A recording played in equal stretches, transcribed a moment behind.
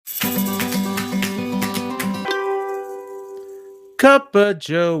Cup of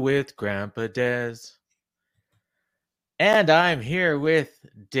Joe with Grampa Dez. And I'm here with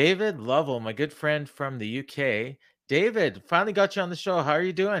David Lovell, my good friend from the UK. David, finally got you on the show. How are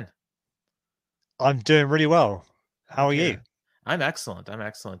you doing? I'm doing really well. How Good are to you? hear. I'm excellent.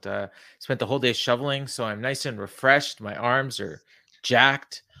 Spent the whole day shoveling, so I'm nice and refreshed. My arms are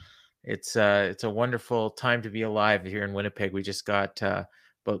jacked. It's a wonderful time to be alive here in Winnipeg. We just got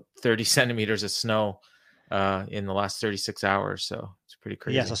about 30 centimeters of snow in the last 36 hours, so it's pretty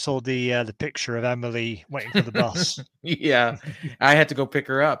Yes, I crazy. saw the picture of Emily waiting for the bus. Yeah, I had to go pick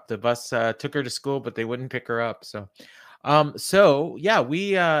her up. The bus took her to school, but they wouldn't pick her up. So yeah,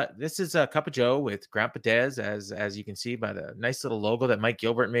 we this is a Cup of Joe with Grampa Dez, as you can see by the nice little logo that Mike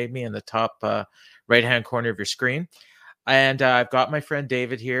Gilbert made me in the top right hand corner of your screen. And I've got my friend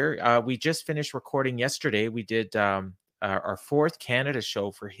David here. We just finished recording yesterday. We did our fourth Canada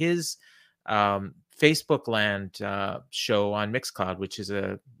show for his Facebook Land show on Mixcloud, which is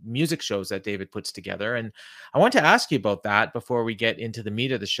a music shows that David puts together. And I want to ask you about that before we get into the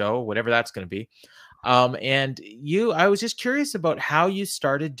meat of the show, whatever that's going to be. I was just curious about how you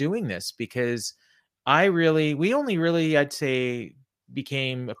started doing this, because we only really, I'd say,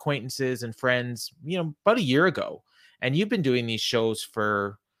 became acquaintances and friends, about a year ago. And you've been doing these shows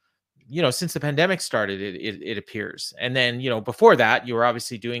for, since the pandemic started, it appears. And then, before that, you were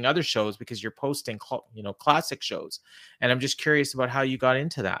obviously doing other shows because you're posting, classic shows. And I'm just curious about how you got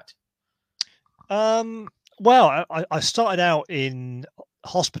into that. Well, I started out in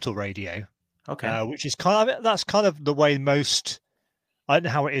hospital radio, Okay. which is that's kind of the way most. I don't know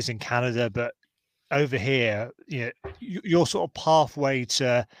how it is in Canada, but over here, your sort of pathway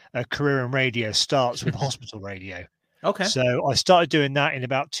to a career in radio starts with hospital radio. Okay. So I started doing that in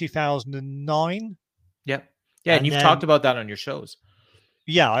about 2009. Yep. Yeah. And And you've then, talked about that on your shows.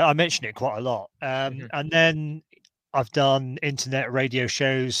 yeah, I mentioned it quite a lot. Mm-hmm. And then I've done internet radio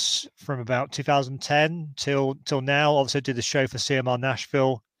shows from about 2010 till now. Also did the show for CMR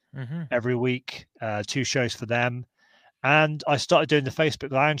Nashville Mm-hmm. every week, 2 shows for them. And I started doing the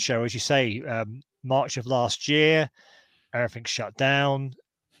Facebook Land show, as you say, March of last year. Everything shut down.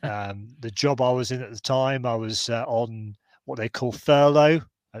 The job I was in at the time, I was on what they call furlough. I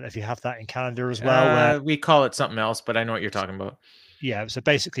don't know if you have that in Canada as well, where We call it something else, but I know what you're talking about. yeah, so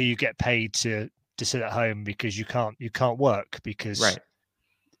basically you get paid to sit at home because you can't work, because Right.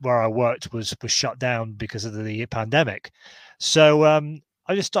 where I worked was shut down because of the pandemic. So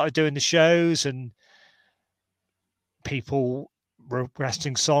I just started doing the shows, and people were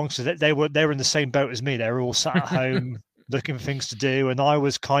requesting songs, so that they were in the same boat as me. They were all sat at home looking for things to do, and I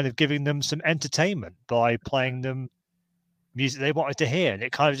was kind of giving them some entertainment by playing them music they wanted to hear, and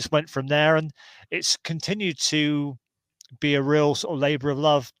it kind of just went from there. And it's continued to be a real sort of labor of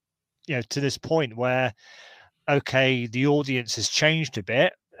love, to this point where, okay, the audience has changed a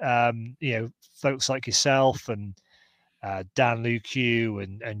bit. Folks like yourself and Dan Luque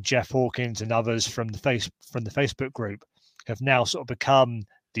and Jeff Hawkins and others from the Facebook group have now sort of become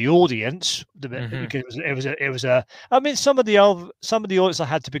the audience, Mm-hmm. because it was a. I mean, some of the audience I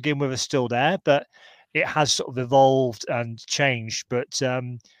had to begin with are still there, but it has sort of evolved and changed. But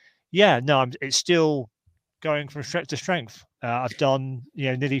yeah, no, it's still going from strength to strength. I've done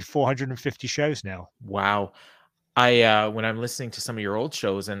nearly 450 shows now. Wow. When I'm listening to some of your old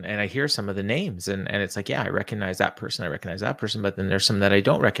shows and I hear some of the names, and it's like, yeah, I recognize that person, but then there's some that I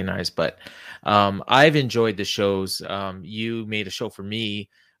don't recognize. But I've enjoyed the shows. You made a show for me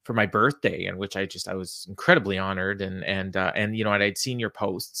for my birthday, in which I was incredibly honored, and I'd seen your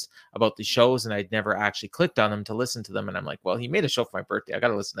posts about the shows, and I'd never actually clicked on them to listen to them, and I'm like, well, he made a show for my birthday, I got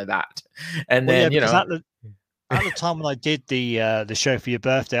to listen to that. And Well, yeah, then because at the time when I did the show for your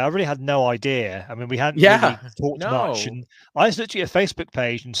birthday, I really had no idea. I mean, we hadn't yeah, really talked much, no, and I just looked at your Facebook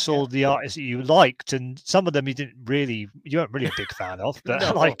page and yeah, saw the artists that you liked, and some of them you weren't really a big fan of. But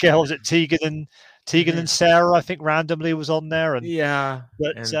no. like, was it Tegan Mhm. and Sarah? I think randomly was on there, and Yeah,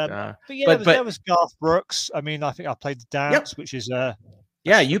 but and yeah, there but was Garth Brooks. I mean, I think I played the yep. dance, which is Yeah,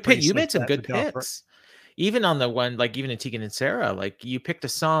 a pretty you safe made some bet for good Garth Brooks. picks. Even on the one, like even in Tegan and Sarah, like you picked a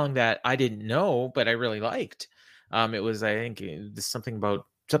song that I didn't know, but I really liked. It was, I think, something about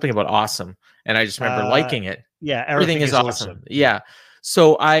awesome, and I just remember Uh, liking it. yeah, Everything everything is is awesome. awesome. Yeah.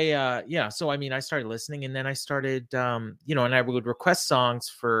 So I mean, I started listening, and then I started, and I would request songs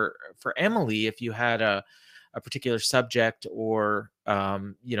for Emily if you had a particular subject or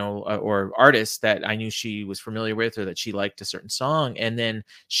or artist that I knew she was familiar with, or that she liked a certain song, and then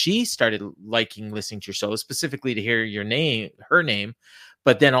she started liking listening to your show, specifically to hear her name,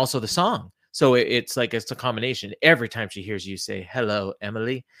 but then also the song. So it's like it's a combination. Every time she hears you say hello,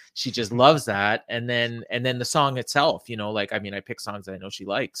 Emily, she just loves that. And then the song itself, you know, like I mean, I pick songs that I know she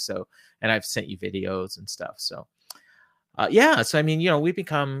likes. So, and I've sent you videos and stuff. So yeah, so I mean, you know, we've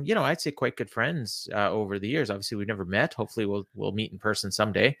become, you know, I'd say quite good friends over the years. Obviously, we've never met. Hopefully, we'll meet in person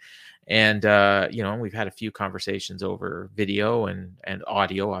someday. And you know, we've had a few conversations over video and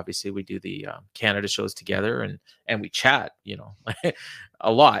audio. Obviously, we do the Canada shows together, and we chat, you know,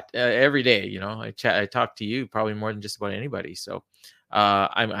 a lot every day. You know, I talk to you probably more than just about anybody. So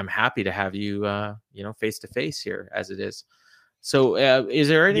I'm happy to have you, you know, face to face here as it is. So, is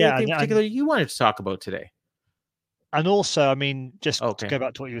there Yeah, anything particular you wanted to talk about today? and also, I mean, just to Okay. go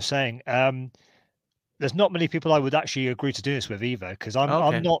back to what you were saying, there's not many people I would actually agree to do this with either, because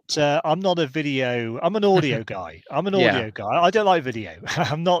Okay. I'm not a video. I'm an audio guy. I'm an Yeah. audio guy. I don't like video.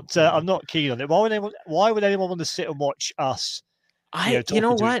 I'm not keen on it. Why would anyone want to sit and watch us, You know talking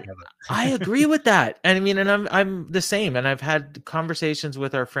to each what? I other? agree with that. And I mean, and I'm the same. And I've had conversations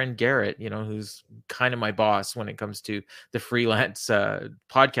with our friend Garrett, you know, who's kind of my boss when it comes to the freelance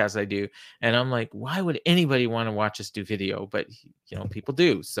podcast I do. And I'm like, why would anybody want to watch us do video? But you know, people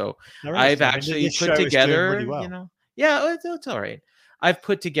do. So There is. I've I mean, actually this put show is doing really together, you well. know, yeah, it's all right. I've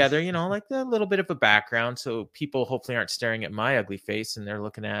put together, you know, like a little bit of a background so people hopefully aren't staring at my ugly face and they're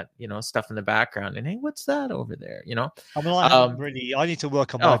looking at, you know, stuff in the background and hey, what's that over there? You know? I mean, I haven't Um, really. I need to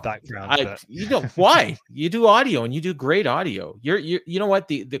work on my Oh, background, but you know why? You do audio and you do great audio. You know what?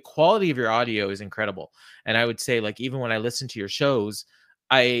 The quality of your audio is incredible. And I would say, like, even when I listen to your shows,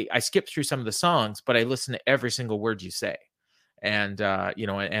 I skip through some of the songs, but I listen to every single word you say. And you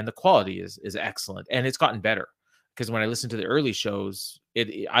know, and the quality is excellent. And it's gotten better. Because when I listen to the early shows,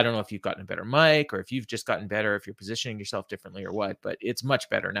 I don't know if you've gotten a better mic or if you've just gotten better, if you're positioning yourself differently or what, but it's much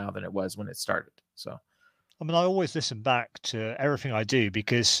better now than it was when it started. So I mean, I always listen back to everything I do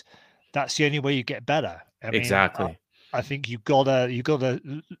because that's the only way you get better. I mean, exactly. I think you gotta.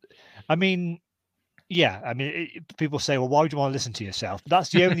 I mean, yeah. I mean, people say, "Well, why would you want to listen to yourself?" But that's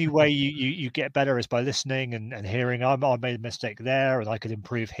the only way you get better is by listening and hearing. I made a mistake there, and I could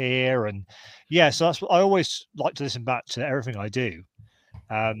improve here, and yeah. So that's what I always like to listen back to everything I do.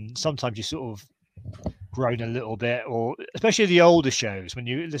 Sometimes you sort of grown a little bit, or especially the older shows when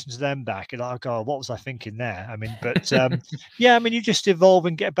you listen to them back, you're like, oh, what was I thinking there? I mean, but yeah, I mean, you just evolve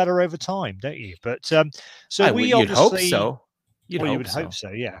and get better over time, don't you? But so I would we you'd hope obviously, so. You'd well, you hope would hope so.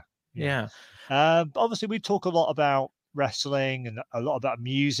 so, yeah, yeah. Yeah. But obviously, we talk a lot about wrestling and a lot about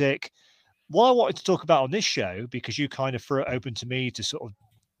music. What I wanted to talk about on this show, because you kind of threw it open to me to sort of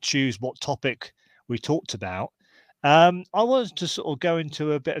choose what topic we talked about. I wanted to sort of go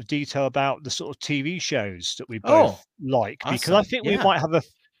into a bit of detail about the sort of TV shows that we Oh, both like, because I awesome. think we Yeah. might have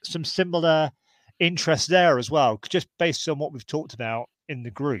some similar interests there as well, just based on what we've talked about in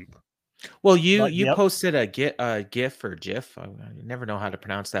the group. Well, you Like, you yep, posted a GIF or GIF. I never know how to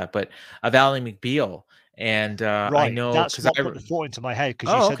pronounce that, but of Ally McBeal, and I right. know That's because what put the thought into my head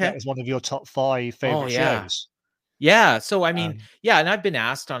because you Oh, said that okay. was one of your top five Oh, favorite yeah. shows. Yeah. So I mean, Um, yeah, and I've been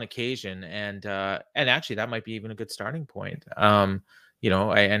asked on occasion, and actually that might be even a good starting point. You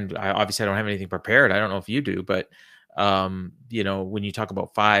know, I obviously I don't have anything prepared. I don't know if you do, but you know, when you talk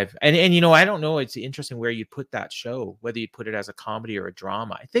about five, and you know, I don't know. It's interesting where you put that show, whether you put it as a comedy or a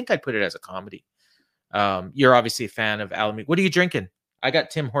drama. I think I'd put it as a comedy. You're obviously a fan of Alameda. What are you drinking? I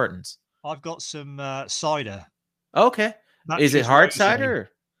got Tim Hortons. I've got some cider, Okay. Is it Matches hard Rose. cider?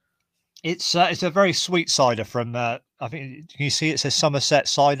 It's a very sweet cider from. I think can you see it says Somerset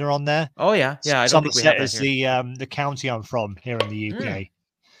cider on there. Oh yeah, yeah. I don't think we have Somerset that is here. the county I'm from here in the Mm. UK.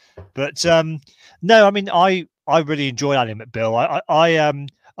 But no, I mean I really enjoy Ally McBeal.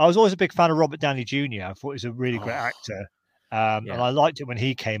 I was always a big fan of Robert Downey Jr. I thought he was a really great Oh actor, and yeah. I liked it when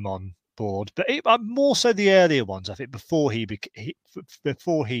he came on board. But more so the earlier ones. I think before he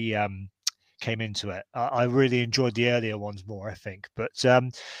came into it, I really enjoyed the earlier ones more. I think. But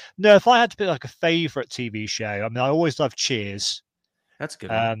no, if I had to pick like a favorite TV show, I mean I always loved Cheers. That's a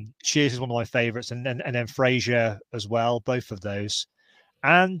good one. Cheers is one of my favorites, and then Frasier as well. Both of those.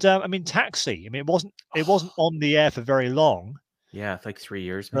 And I mean, Taxi. I mean, it wasn't Oh, on the air for very long, yeah, like 3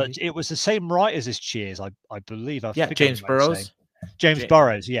 years but maybe. it was the same writers as Cheers, I believe. I Yeah, think I'm James right in saying Burrows. James Ja-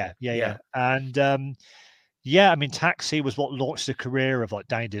 Burrows. Yeah, yeah, yeah. yeah. And yeah, I mean, Taxi was what launched the career of like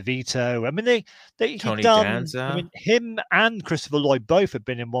Danny DeVito. I mean, he'd Tony done. I Danza. mean, him and Christopher Lloyd both had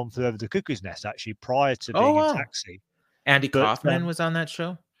been in One Flew Over the Cuckoo's Nest actually prior to Oh being in wow. Taxi. Andy But Kaufman was on that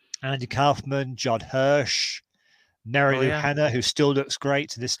show. Andy Kaufman, Judd Hirsch, Mary Oh Lou yeah. Hanna, who still looks great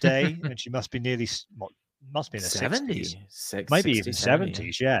to this day, and she must be nearly what must be in her 60s, 70, six, maybe 60, even 70.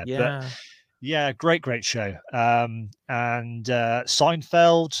 70s. Yeah, but Yeah. yeah, great show. And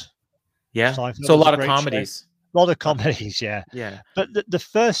Seinfeld. Yeah. Seinfeld So a was a lot of great show. A comedies. lot of comedies, yeah. Yeah. But the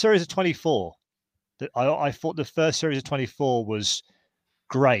first series of 24, I thought the first series of 24 was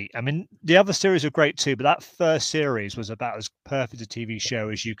great. I mean, the other series were great too, but that first series was about as perfect a TV show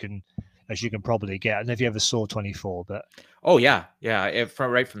as you can probably get. I don't know if you ever saw 24, but Oh yeah, yeah.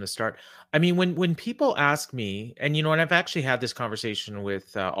 From right from the start. I mean, when people ask me, and and I've actually had this conversation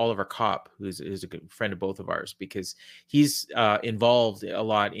with Oliver Kopp, who's a good friend of both of ours, because he's involved a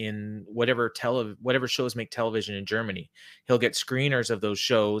lot in whatever shows make television in Germany. He'll get screeners of those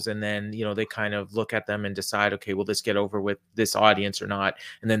shows, and then they kind of look at them and decide, okay, will this get over with this audience or not?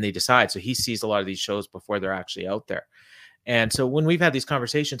 And then they decide. So he sees a lot of these shows before they're actually out there. And so when we've had these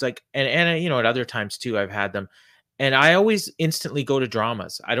conversations, like, and at other times too, I've had them, and I always instantly go to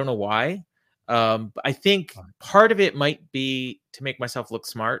dramas. I don't know why. I think part of it might be to make myself look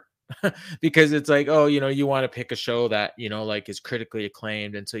smart, because it's like, oh, you want to pick a show that like is critically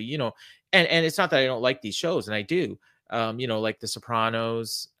acclaimed, and so and it's not that I don't like these shows, and I do. Like The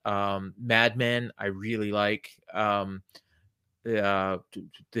Sopranos, Mad Men, I really like. The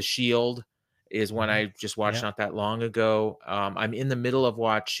Shield is one I just watched not that long ago. I'm in the middle of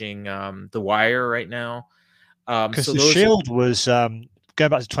watching The Wire right now. because So the those, Shield was going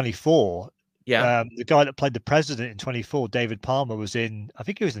back to 24. yeah, The guy that played the president in 24, David Palmer, was in. I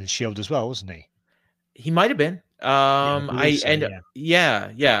think he was in the Shield as well, wasn't he? he might have been. Yeah, I believe so.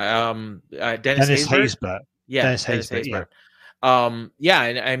 Yeah, Yeah. Dennis Dennis Haysbert. Haysbert. Yeah, Dennis Dennis Haysbert. Yeah. Haysbert. Yeah,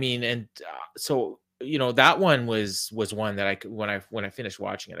 and I mean, and so that one was one that when I finished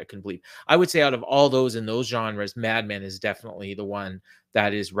watching it, I couldn't believe. I would say out of all those in those genres, Mad Men is definitely the one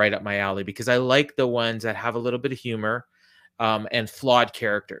that is right up my alley, because I like the ones that have a little bit of humor, and flawed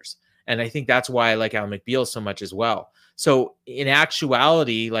characters. And I think that's why I like Alan McBeal so much as well. So in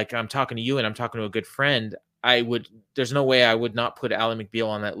actuality, like, I'm talking to you and I'm talking to a good friend, there's no way I would not put Alan McBeal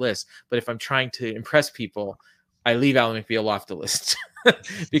on that list. But if I'm trying to impress people, I leave Alan McBeal off the list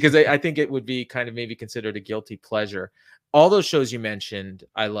because I think it would be kind of maybe considered a guilty pleasure. All those shows you mentioned,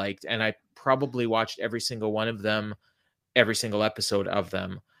 I liked, and I probably watched every single one of them, every single episode of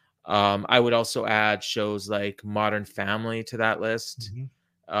them. I would also add shows like Modern Family to that list,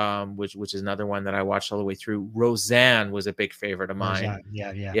 which is another one that I watched all the way through. Roseanne was a big favorite of mine.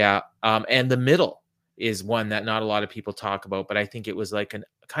 Yeah. Yeah. And The Middle is one that not a lot of people talk about, but I think it was like an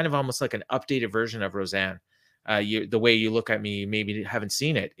kind of almost like an updated version of Roseanne. The way you look at me, maybe haven't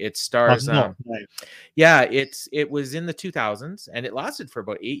seen it. It stars, Not, no. yeah, it was in the 2000s, and it lasted for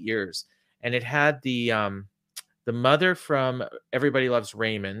about 8 years, and it had the mother from Everybody Loves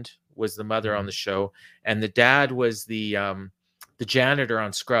Raymond was the mother on the show, and the dad was the janitor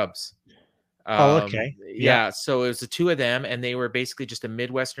on Scrubs. Oh, okay. Yeah. So it was the two of them, and they were basically just a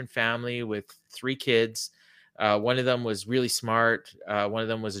Midwestern family with 3 kids. One of them was really smart. One of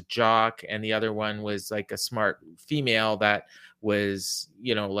them was a jock, and the other one was like a smart female that was,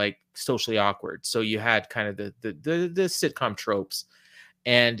 like socially awkward. So you had kind of the sitcom tropes,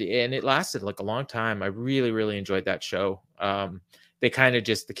 and it lasted like a long time. I really, really enjoyed that show. They kind of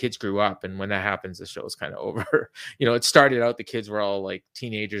the kids grew up, and when that happens, the show is kind of over. It started out, the kids were all like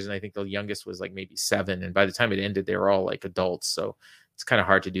teenagers, and I think the youngest was like maybe 7, and by the time it ended, they were all like adults. So it's kind of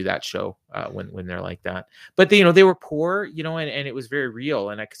hard to do that show when they're like that. But they were poor, and it was very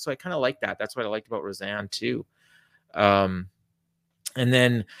real, and so I kind of like that. That's what I liked about Roseanne too. And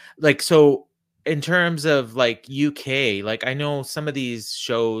then, like, so in terms of like UK, like, I know some of these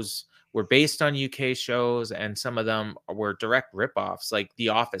shows were based on UK shows, and some of them were direct ripoffs. Like The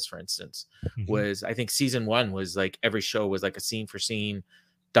Office, for instance, was, I think season 1 was like every show was like a scene for scene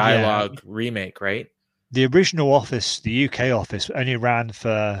dialogue remake, right? The original Office, the UK Office, only ran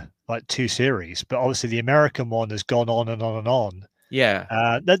for like 2 series, but obviously the American one has gone on and on and on.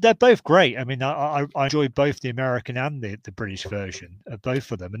 Yeah. They're both great. I mean, I enjoy both the American and the British version of both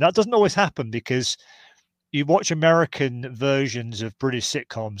of them, and that doesn't always happen because you watch American versions of British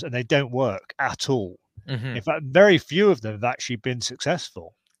sitcoms and they don't work at all. In fact, very few of them have actually been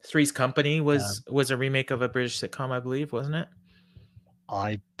successful. Three's Company was a remake of a British sitcom, I believe, wasn't it?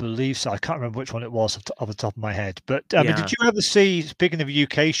 I believe so. I can't remember which one it was off the top of my head. But I mean, did you ever see, speaking of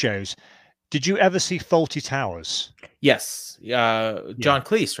UK shows, did you ever see Fawlty Towers? Yes. John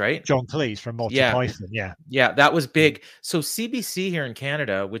Cleese, right? John Cleese from Monty Python. Yeah, that was big. So CBC here in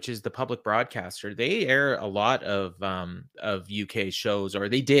Canada, which is the public broadcaster, they air a lot of UK shows, or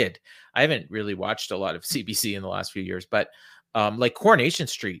they did. I haven't really watched a lot of CBC in the last few years, but like Coronation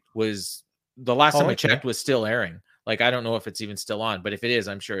Street was, the last time I checked, was still airing. Like, I don't know if it's even still on, but if it is,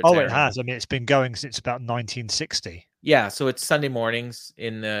 I'm sure it's Oh, it airing. has. I mean, it's been going since about 1960. Yeah, so it's Sunday mornings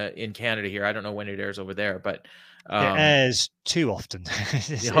in Canada here. I don't know when it airs over there, but It airs too often.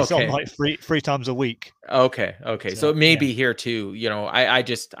 It's on okay. like three times a week. Okay. So it may Yeah, be here too.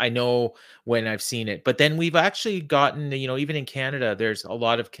 I know when I've seen it. But then we've actually gotten, even in Canada, there's a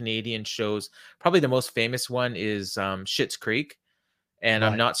lot of Canadian shows. Probably the most famous one is Schitt's Creek. And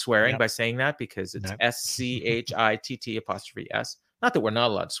I'm right. not swearing Yep. by saying that because it's No. SCHITT''S. Not that we're not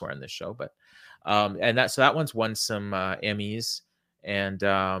allowed to swear on this show, but that one's won some Emmys. And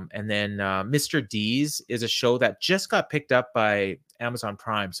then Mr. D's is a show that just got picked up by Amazon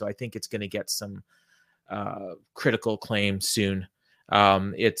Prime, so I think it's going to get some critical acclaim soon.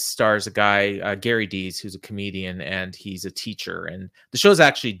 It stars a guy, Gary Dees, who's a comedian, and he's a teacher. And the show's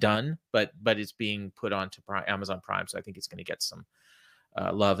actually done, but it's being put onto Amazon Prime, so I think it's going to get some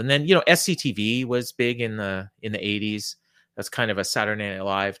love. And then SCTV was big in the 80s. That's kind of a Saturday Night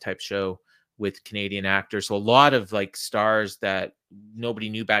Live type show with Canadian actors. So a lot of like stars that nobody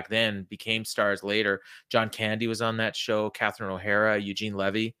knew back then became stars later. John Candy was on that show. Catherine O'Hara, Eugene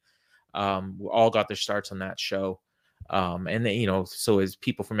Levy, all got their starts on that show. And then, so is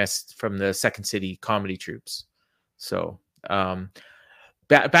people from the Second City comedy troops. So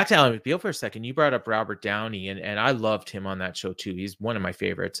back to Alan McBeal for a second. You brought up Robert Downey, and I loved him on that show too. He's one of my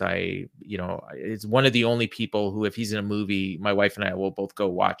favorites. It's one of the only people who, if he's in a movie, my wife and I will both go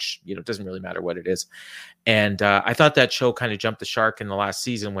watch. It doesn't really matter what it is. And I thought that show kind of jumped the shark in the last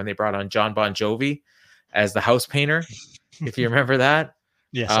season when they brought on John Bon Jovi as the house painter, if you remember that.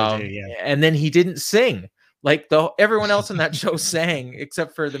 Yes, I do. Yeah. And then he didn't sing. Like everyone else in that show sang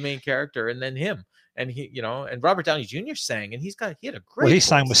except for the main character, and then him. And and Robert Downey Jr. sang, and he had a great. Well, he voice.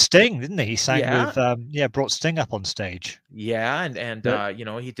 sang with Sting, didn't he? He sang with brought Sting up on stage. Yeah, and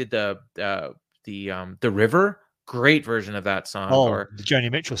he did the River, great version of that song. Oh, the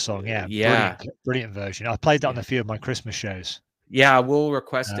Joni Mitchell song, yeah, brilliant version. I played that on a few of my Christmas shows. Yeah, we'll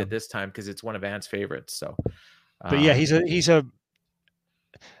request it this time because it's one of Anne's favorites. So, but yeah, he's a.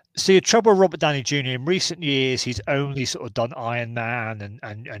 See, the trouble with Robert Downey Jr. in recent years, he's only sort of done Iron Man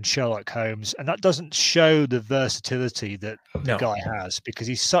and Sherlock Holmes, and that doesn't show the versatility that the guy has, because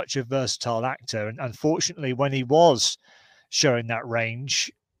he's such a versatile actor. And unfortunately, when he was showing that range,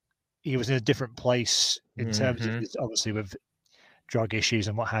 he was in a different place in terms of obviously with drug issues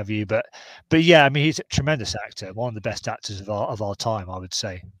and what have you. But yeah, I mean, he's a tremendous actor, one of the best actors of our time, I would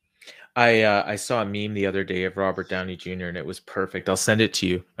say. I saw a meme the other day of Robert Downey Jr. and it was perfect. I'll send it to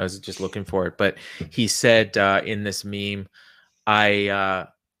you. I was just looking for it, but he said in this meme, I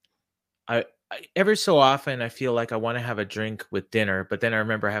every so often I feel like I want to have a drink with dinner, but then I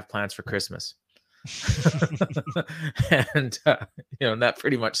remember I have plans for Christmas. And that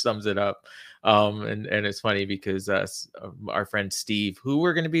pretty much sums it up. And it's funny because our friend Steve, who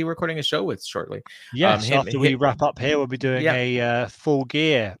we're going to be recording a show with shortly, after we wrap up here, we'll be doing a Full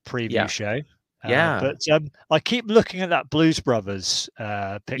Gear preview show. But I keep looking at that Blues Brothers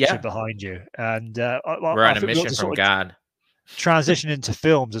picture behind you, and we're on a mission from God. Transition into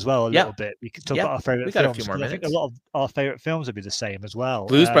films as well a little bit. We can talk about our favorite films. A few more minutes. I think a lot of our favorite films would be the same as well.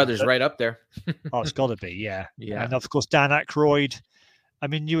 Blues Brothers right up there. Oh, it's got to be, yeah. Yeah. And of course, Dan Aykroyd. I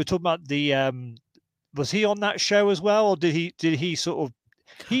mean, you were talking about the. Was he on that show as well, or did he sort of?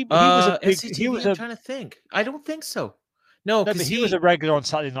 He was a big. SCTV, he was. I'm trying to think. I don't think so. No, but he was a regular on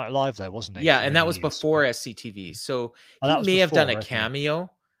Saturday Night Live, though, wasn't he? Yeah, and that was before SCTV. So he may have done a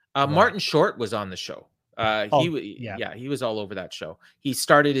cameo. Martin Short was on the show. He was all over that show. He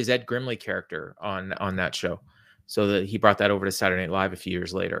started his Ed Grimley character on that show, so that he brought that over to Saturday Night Live a few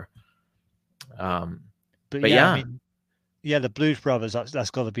years later. But yeah, I mean, the Blues Brothers,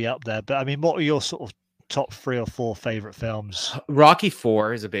 that's got to be up there. But I mean, what are your sort of top 3 or 4 favorite films? Rocky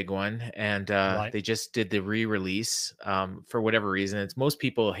 4 is a big one, and they just did the re-release for whatever reason. It's most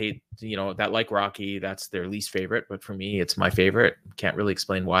people hate, that like Rocky, that's their least favorite, but for me, it's my favorite. Can't really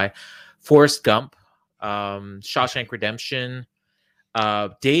explain why. Forrest Gump, Shawshank Redemption,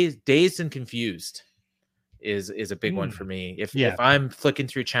 Dazed and Confused is a big one for me. If I'm flicking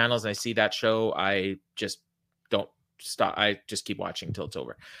through channels and I see that show, I just don't stop. I just keep watching until it's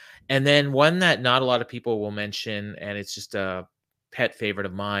over. And then one that not a lot of people will mention, and it's just a pet favorite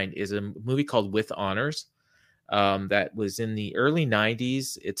of mine, is a movie called With Honors. That was in the early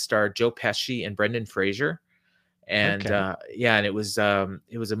 90s. It starred Joe Pesci and Brendan Fraser. And and it was a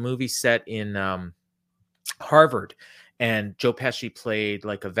movie set in Harvard, and Joe Pesci played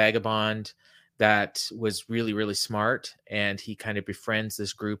like a vagabond that was really, really smart, and he kind of befriends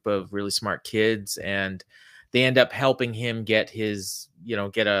this group of really smart kids, and they end up helping him get his,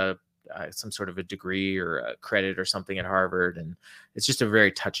 get a some sort of a degree or a credit or something at Harvard, and it's just a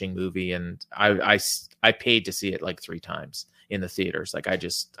very touching movie. And I paid to see it like 3 times in the theaters. Like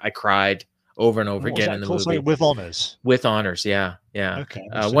I cried over and over What was again that in the called? Sorry, movie. With honors. With honors, yeah. Okay,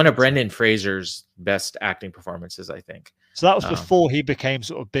 I must One of look into Brendan Fraser's best acting performances, I think. So that was before he became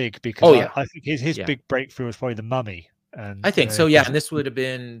sort of big, because Oh yeah, I think his yeah. big breakthrough was probably The Mummy. And I think so, yeah. And this would have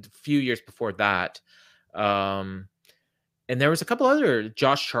been a few years before that. And there was a couple other.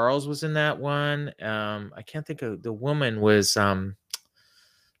 Josh Charles was in that one. I can't think of the woman was.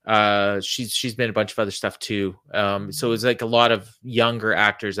 She's been in a bunch of other stuff too. So it was like a lot of younger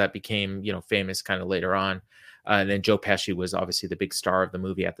actors that became famous kind of later on. And then Joe Pesci was obviously the big star of the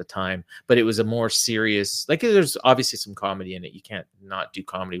movie at the time, but it was a more serious, like there's obviously some comedy in it. You can't not do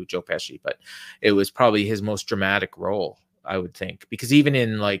comedy with Joe Pesci, but it was probably his most dramatic role, I would think, because even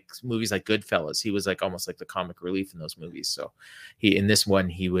in like movies like Goodfellas, he was like almost like the comic relief in those movies. So in this one,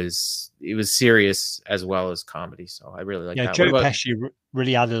 it was serious as well as comedy. So I really like that. Joe Pesci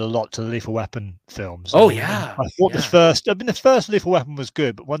really added a lot to the Lethal Weapon films. Oh, I thought the first Lethal Weapon was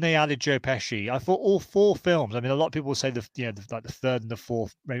good, but when they added Joe Pesci, I thought all 4 films. I mean, a lot of people say the third and the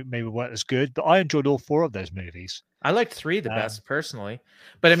fourth maybe weren't as good, but I enjoyed all 4 of those movies. I liked 3 the best personally,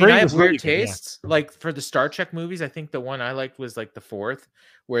 but I mean, I have weird tastes. Like for the Star Trek movies, I think the one I liked was like the 4th,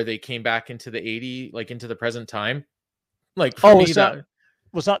 where they came back into the 80s, like into the present time. Like for me, that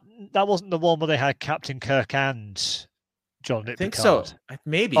wasn't the one where they had Captain Kirk and John Nick think Picard. So.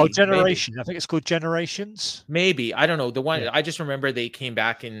 Maybe. Oh, Generation. Maybe. I think it's called Generations. Maybe. I don't know. The one I just remember they came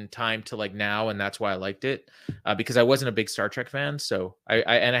back in time to like now, and that's why I liked it, because I wasn't a big Star Trek fan. So I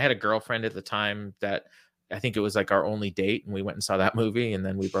had a girlfriend at the time that I think it was like our only date, and we went and saw that movie, and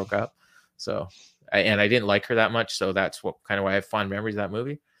then we broke up. So I didn't like her that much. So that's what kind of why I have fond memories of that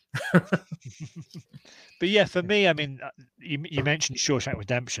movie. But yeah, for me, I mean, you mentioned Shawshank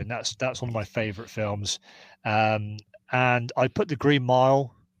Redemption. That's one of my favorite films. And I put The Green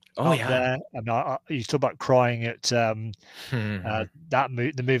Mile up there. And you talk about crying at the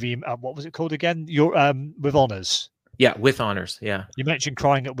movie. What was it called again? With honors. Yeah, With Honors. Yeah, you mentioned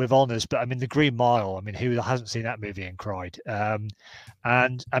crying at With Honors, but I mean The Green Mile. I mean, who hasn't seen that movie and cried? And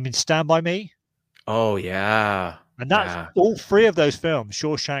I mean Stand by Me. Oh yeah. And that's all 3 of those films,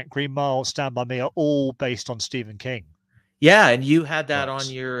 Shawshank, Green Mile, Stand by Me, are all based on Stephen King. Yeah, and you had that on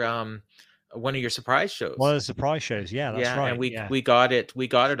your one of your surprise shows. One of the surprise shows, yeah, that's right. And we got it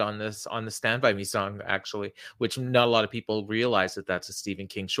on the Stand by Me song, actually, which not a lot of people realize that's a Stephen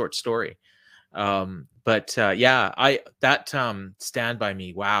King short story. But Stand by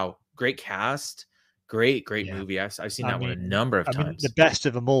Me, wow, great cast, great movie. I've seen that one a number of times. The best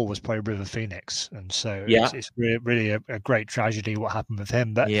of them all was probably River Phoenix, and so it's really a great tragedy what happened with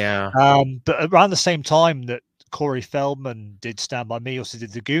him. But but around the same time that Corey Feldman did Stand by Me, also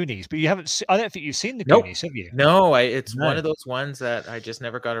did The Goonies. But you haven't. I don't think you've seen The Goonies, have you? No, it's one of those ones that I just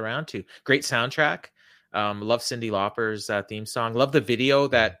never got around to. Great soundtrack. Love Cyndi Lauper's theme song. Love the video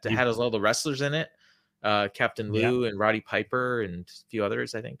that had all the wrestlers in it. Captain Lou and Roddy Piper and a few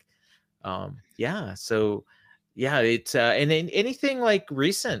others, I think. So it's and anything like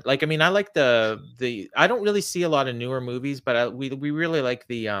recent. Like I mean, I like the I don't really see a lot of newer movies, but we really like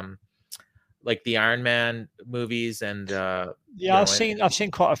the Iron Man movies and I've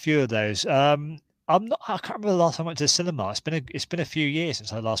seen quite a few of those. I can't remember the last time I went to the cinema. It's been a few years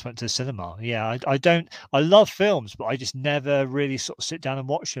since I last went to the cinema. Yeah, I love films, but I just never really sort of sit down and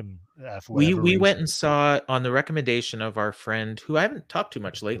watch them. We went and saw it on the recommendation of our friend, who I haven't talked to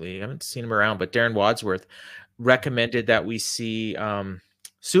much lately. I haven't seen him around, but Darren Wadsworth recommended that we see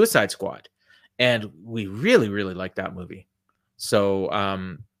Suicide Squad, and we really like that movie. So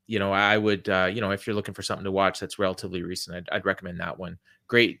I would if you're looking for something to watch that's relatively recent, I'd recommend that one.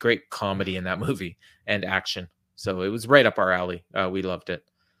 Great comedy in that movie and action. So it was right up our alley. We loved it.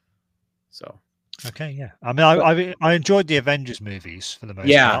 So okay, yeah. I mean, I enjoyed the Avengers movies for the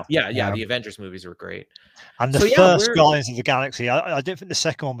most part. Yeah. The Avengers movies were great. And the first Guardians of the Galaxy, I didn't think the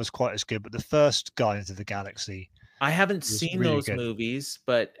second one was quite as good, but the first Guardians of the Galaxy. I haven't seen really those movies,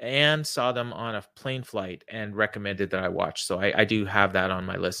 but Anne saw them on a plane flight and recommended that I watch. So I do have that on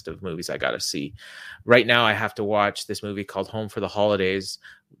my list of movies I got to see. Right now, I have to watch this movie called Home for the Holidays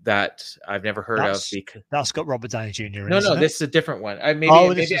that I've never heard of. That's got Robert Downey Jr. in it. No, this is a different one. I might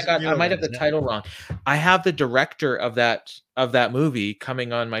have the title wrong. I have the director of that movie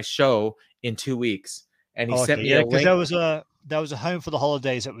coming on my show in 2 weeks, and he sent me a link. There was a Home for the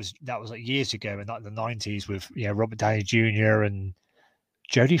Holidays that was like years ago in like the 90s with Robert Downey Jr. and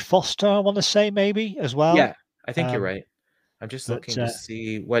Jodie Foster, I want to say, maybe as well. Yeah, I think you're right. I'm just looking to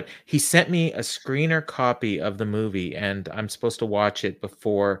see what he sent me, a screener copy of the movie, and I'm supposed to watch it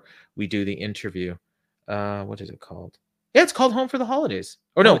before we do the interview. What is it called? Yeah, it's called Home for the Holidays.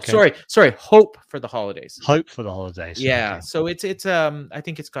 Oh no, Okay. sorry, Hope for the Holidays. Hope for the Holidays. Yeah, Okay. so it's I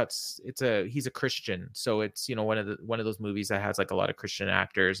think he's a Christian, so it's one of those movies that has like a lot of Christian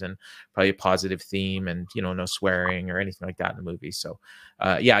actors and probably a positive theme, and no swearing or anything like that in the movie. So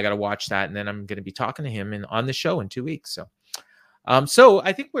yeah, I got to watch that, and then I'm going to be talking to him on the show in 2 weeks. So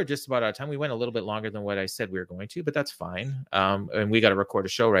I think we're just about out of time. We went a little bit longer than what I said we were going to, but that's fine. And we got to record a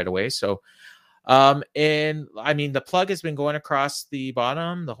show right away. So and I mean, the plug has been going across the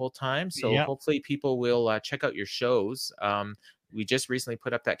bottom the whole time. So hopefully people will check out your shows. We just recently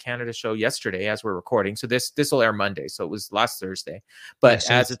put up that Canada show yesterday as we're recording. So this will air Monday. So it was last Thursday, but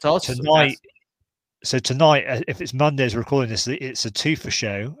as it's also tonight. So tonight, if it's Monday's recording this, it's a twofer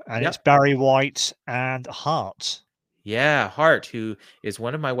show, and it's Barry White and Hart. Yeah, Hart, who is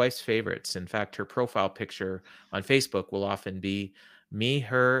one of my wife's favorites. In fact, her profile picture on Facebook will often be me,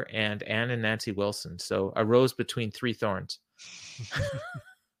 her, and Anne and Nancy Wilson. So a rose between three thorns.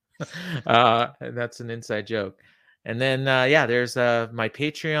 And that's an inside joke. And then, there's my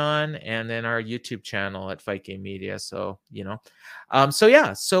Patreon and then our YouTube channel at Fight Game Media. So,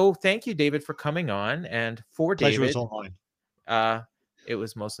 so thank you, David, for coming on. And for Pleasure David, was all mine. It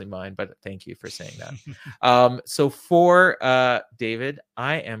was mostly mine, but thank you for saying that. So for David,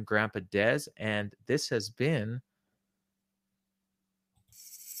 I am Grampa Dez, and this has been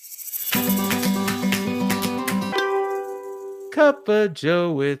Cup of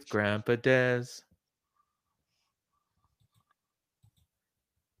Joe with Grampa Dez.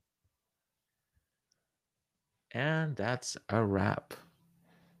 And that's a wrap.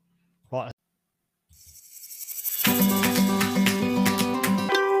 What?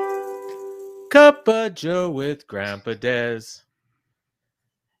 Cup of Joe with Grampa Dez.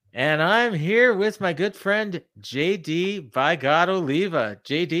 And I'm here with my good friend JD by God Oliva.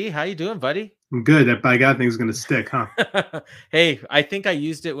 JD, how you doing, buddy? I'm good. That by God thing's gonna stick, huh? Hey, I think I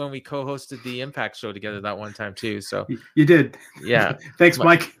used it when we co-hosted the Impact show together that one time too. So you did. Yeah. Thanks,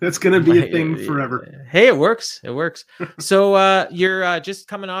 Mike. That's gonna be a thing forever. Hey, it works. It works. So you're just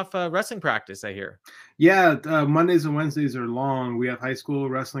coming off wrestling practice, I hear. Yeah, Mondays and Wednesdays are long. We have high school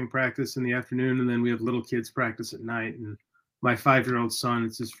wrestling practice in the afternoon, and then we have little kids practice at night. And my 5-year-old son,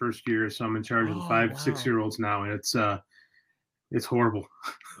 it's his first year, so I'm in charge of the 5-6-year-olds now, and it's horrible.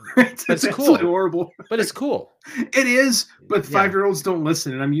 it's cool. Horrible. But it's cool. It is, but 5-year-olds don't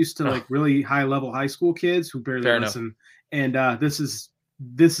listen, and I'm used to like really high-level high school kids who barely listen. And this is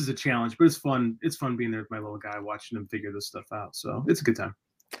a challenge, but it's fun. It's fun being there with my little guy, watching him figure this stuff out. So it's a good time.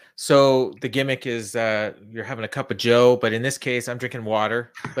 So the gimmick is you're having a cup of Joe, but in this case, I'm drinking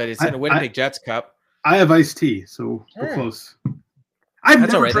water, but it's in a Winnipeg Jets cup. I have iced tea, so we're close.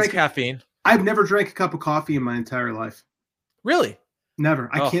 That's all right. That's caffeine. I've never drank a cup of coffee in my entire life. Really? Never.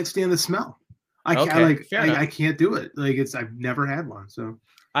 I can't stand the smell. I can't do it. Like I've never had one. So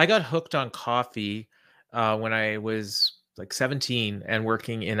I got hooked on coffee when I was like 17 and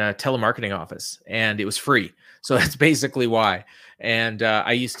working in a telemarketing office, and it was free. So that's basically why. And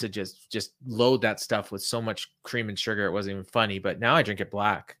I used to just load that stuff with so much cream and sugar it wasn't even funny. But now I drink it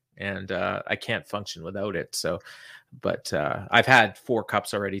black, and I can't function without it. So, but I've had 4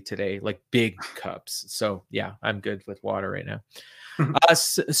 cups already today, like big cups. So yeah, I'm good with water right now.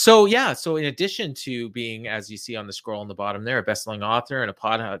 So in addition to being, as you see on the scroll on the bottom there, a best-selling author and a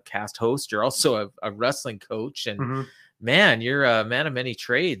podcast host, you're also a wrestling coach, and man, you're a man of many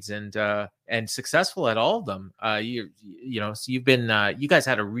trades, and successful at all of them. So you've been you guys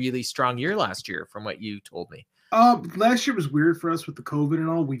had a really strong year last year, from what you told me. Last year was weird for us with the COVID and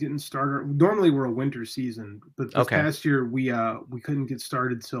all. We didn't start. Normally we're a winter season, but this past year we couldn't get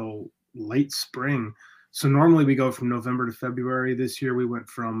started till late spring. So normally we go from November to February. This year we went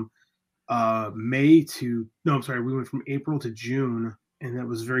from we went from April to June, and that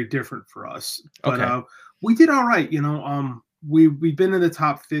was very different for us. But we did all right. We've been in the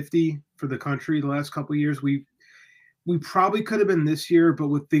top 50 for the country the last couple of years. We probably could have been this year, but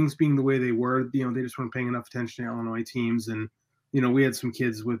with things being the way they were, they just weren't paying enough attention to Illinois teams, and we had some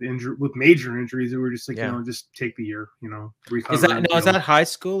kids with major injuries that were just like, just take the year, recover. Is that high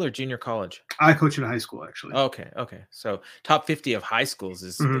school or junior college? I coach at a high school, actually. Okay. So top 50 of high schools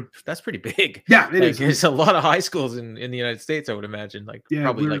that's pretty big. Yeah, it is. There's a lot of high schools in the United States, I would imagine,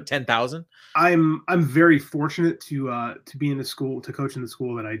 probably like 10,000. I'm very fortunate to be in the school, to coach in the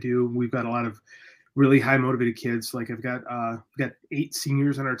school that I do. We've got a lot of really high motivated kids. Like I've got 8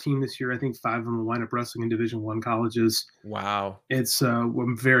 seniors on our team this year. I think 5 of them will wind up wrestling in Division I colleges. Wow. It's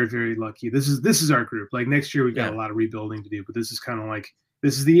I'm very, very lucky. This is our group. Like next year we've got a lot of rebuilding to do, but this is kind of like,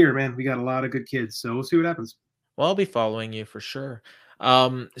 this is the year, man. We got a lot of good kids. So we'll see what happens. Well, I'll be following you for sure.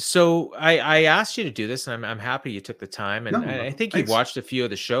 So I asked you to do this, and I'm happy you took the time, and I think you've watched a few of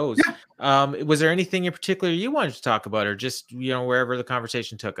the shows. Yeah. Was there anything in particular you wanted to talk about, or just wherever the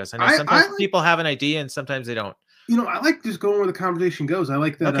conversation took us? I know sometimes people have an idea, and sometimes they don't. I like just going where the conversation goes. I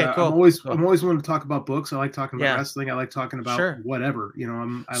like that. Okay, cool. I'm always wanting to talk about books. I like talking about wrestling. I like talking about whatever. I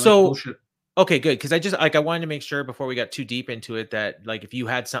like bullshit. Okay, good. Because I wanted to make sure before we got too deep into it that if you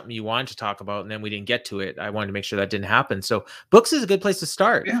had something you wanted to talk about and then we didn't get to it, I wanted to make sure that didn't happen. So books is a good place to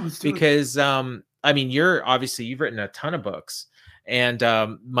start. Yeah, let's do because I mean, you've written a ton of books, and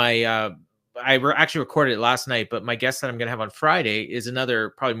I actually recorded it last night, but my guest that I'm going to have on Friday is another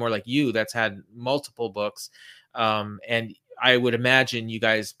probably more like you that's had multiple books, and I would imagine you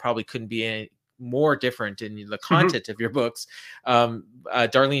guys probably couldn't be more different in the content of your books.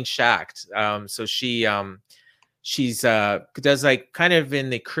 Darlene Schacht. So she's does kind of in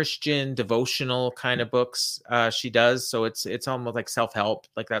the Christian devotional kind of books. She does. So it's almost like self-help,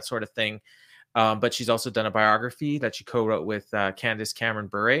 like that sort of thing. But she's also done a biography that she co-wrote with Candace Cameron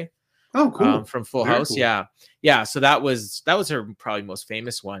Bure. Oh, cool. From Full House. Cool. Yeah. So that was her probably most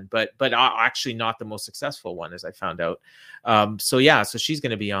famous one, but actually not the most successful one, as I found out. So she's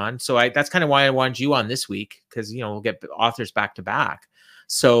going to be on. So that's kind of why I wanted you on this week, because we'll get authors back to back.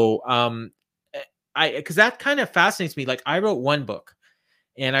 So because that kind of fascinates me. Like, I wrote one book,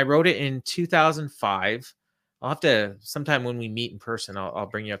 and I wrote it in 2005. I'll have to, sometime when we meet in person, I'll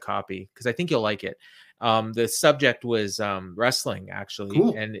bring you a copy, because I think you'll like it. The subject was wrestling, actually.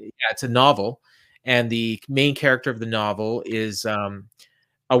 Cool. And it's a novel, and the main character of the novel is a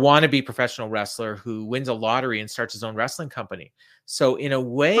wannabe professional wrestler who wins a lottery and starts his own wrestling company. So in a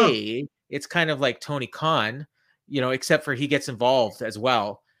way, it's kind of like Tony Khan, except for he gets involved as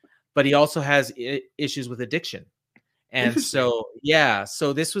well, but he also has issues with addiction. And so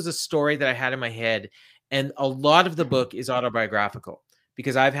this was a story that I had in my head, and a lot of the book is autobiographical,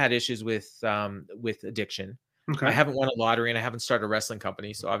 because I've had issues with addiction. Okay. I haven't won a lottery, and I haven't started a wrestling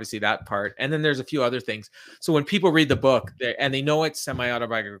company. So obviously that part. And then there's a few other things. So when people read the book and they know it's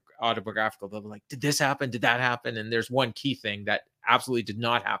semi-autobiographical, they'll be like, did this happen? Did that happen? And there's one key thing that absolutely did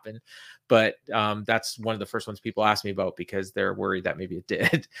not happen. But that's one of the first ones people ask me about, because they're worried that maybe it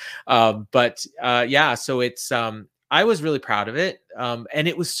did. So it's, I was really proud of it. And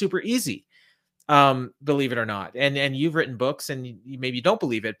it was super easy. Believe it or not. And you've written books, and you maybe don't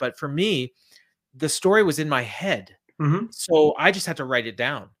believe it, but for me, the story was in my head. So I just had to write it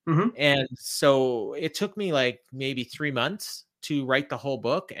down. And so it took me maybe 3 months to write the whole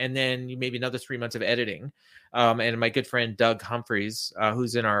book, and then maybe another 3 months of editing. And my good friend Doug Humphreys,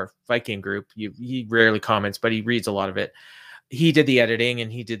 who's in our Viking group, he rarely comments, but he reads a lot of it. He did the editing,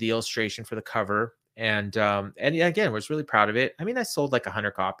 and he did the illustration for the cover. And again, was really proud of it. I mean, I sold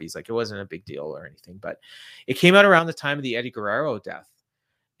 100 copies. It wasn't a big deal or anything, but it came out around the time of the Eddie Guerrero death.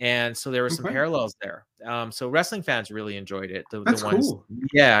 And so there were some parallels there. So wrestling fans really enjoyed it. That's cool.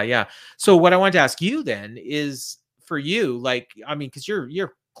 Yeah. So what I wanted to ask you then is, for you, because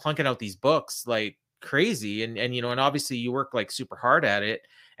you're clunking out these books like crazy, and and obviously you work super hard at it,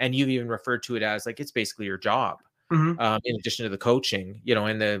 and you've even referred to it as it's basically your job. In addition to the coaching,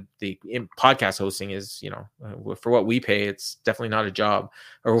 and the podcast hosting is, for what we pay, it's definitely not a job,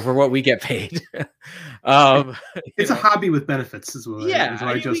 or for what we get paid. It's a hobby with benefits, is what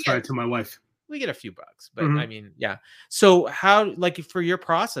I justified to my wife. We get a few bucks, but I mean, yeah. So how, for your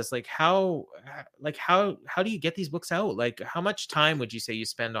process, how do you get these books out? How much time would you say you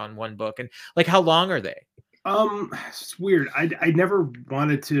spend on one book, and how long are they? It's weird. I never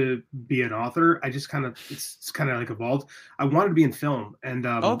wanted to be an author. I just it's kind of evolved. I wanted to be in film, and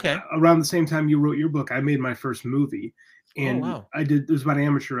around the same time you wrote your book, I made my first movie, and it was about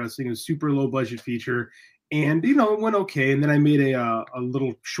amateur wrestling. It was a super low budget feature, and it went okay. And then I made a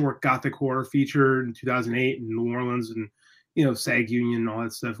little short gothic horror feature in 2008 in New Orleans, and SAG union and all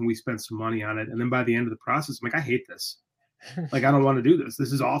that stuff, and we spent some money on it. And then by the end of the process, I'm like, I hate this. I don't want to do this.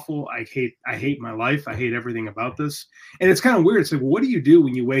 This is awful. I hate my life. I hate everything about this. And it's kind of weird. It's what do you do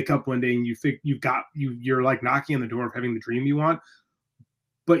when you wake up one day and you think you're knocking on the door of having the dream you want,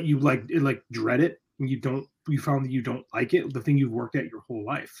 but you dread it, and you found that you don't like it, the thing you've worked at your whole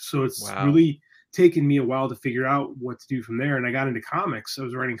life. So it's really taken me a while to figure out what to do from there. And I got into comics. I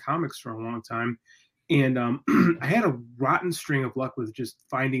was writing comics for a long time. And I had a rotten string of luck with just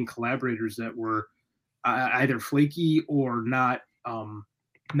finding collaborators that were either flaky or not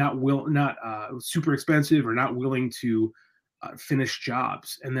super expensive, or not willing to finish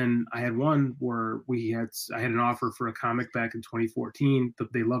jobs. And then I had one where I had an offer for a comic back in 2014.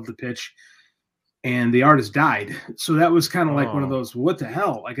 They loved the pitch, and the artist died. So that was kind of one of those, what the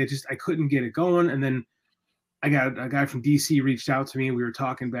hell? I couldn't get it going. And then I got a guy from DC reached out to me. We were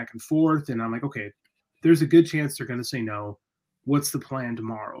talking back and forth, and I'm like, okay, there's a good chance they're going to say no. What's the plan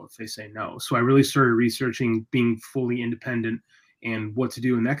tomorrow if they say no? So I really started researching being fully independent and what to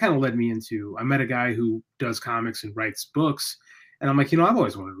do. And that kind of led me into, I met a guy who does comics and writes books. And I'm like, I've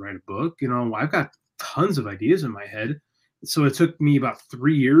always wanted to write a book. I've got tons of ideas in my head. So it took me about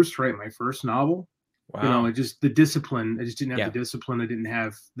 3 years to write my first novel. Wow. It just, the discipline, I just didn't have the discipline. I didn't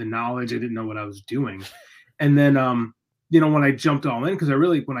have the knowledge. I didn't know what I was doing. And then, when I jumped all in, because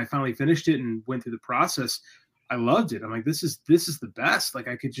when I finally finished it and went through the process, I loved it. I'm like, this is the best. Like,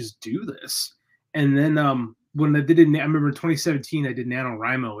 I could just do this. And then when I remember in 2017, I did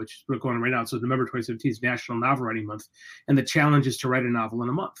NaNoWriMo, which is going on right now. So November 2017 is National Novel Writing Month. And the challenge is to write a novel in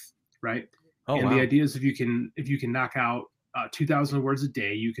a month, right? Oh, and wow. the idea is if you can knock out 2,000 words a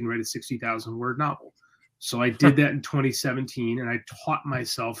day, you can write a 60,000 word novel. So I did that in 2017, and I taught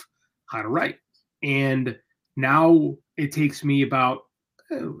myself how to write. And now it takes me about,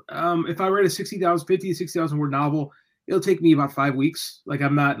 if I write a 60,000 word novel, it'll take me about 5 weeks. Like,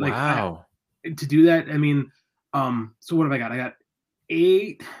 I'm not like, wow. To do that. I mean, so what have I got? I got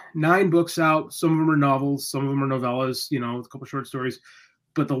 9 books out. Some of them are novels, some of them are novellas, a couple short stories.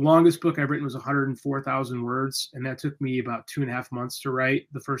 But the longest book I've written was 104,000 words. And that took me about 2.5 months to write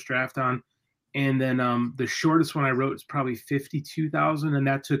the first draft on. And then the shortest one I wrote is probably 52,000. And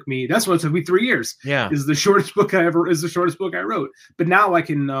that's what it took me 3 years. Yeah. Is the shortest book I wrote. But now I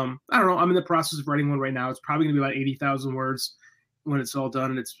can, I don't know, I'm in the process of writing one right now. It's probably going to be about 80,000 words when it's all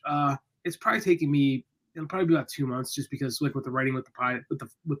done. And it's probably taking me, it'll probably be about 2 months, just because, like, with the writing with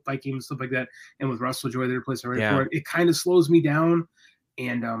with Viking and stuff like that, and with Russell Joy, the place I write for, it kind of slows me down.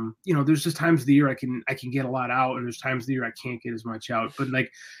 And there's just times of the year I can get a lot out, and there's times of the year I can't get as much out. But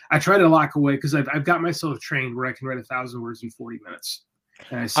like, I try to lock away, because I've got myself trained where I can write 1,000 words in 40 minutes.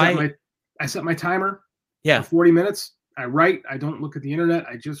 And I set my timer for 40 minutes. I write. I don't look at the internet.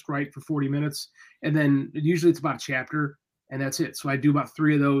 I just write for 40 minutes, and then usually it's about a chapter, and that's it. So I do about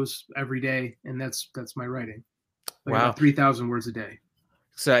 3 of those every day, and that's my writing. Like, wow, about 3,000 words a day.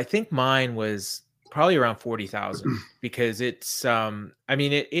 So I think mine was probably around 40,000, because it's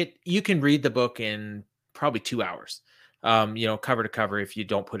you can read the book in probably 2 hours, cover to cover, if you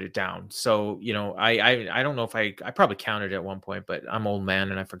don't put it down. So I don't know if I probably counted at one point, but I'm old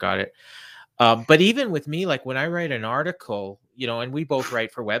man and I forgot it. But even with me, like, when I write an article, and we both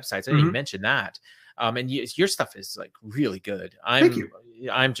write for websites, I didn't even mention that. And your stuff is, like, really good. Thank you.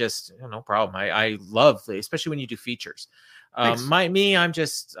 I'm just, no problem. I love, especially when you do features. I'm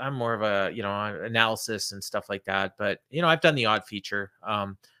more of a, analysis and stuff like that. But, I've done the odd feature.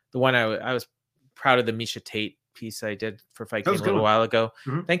 The one I was proud of, the Misha Tate piece I did for Fight Game a little while ago.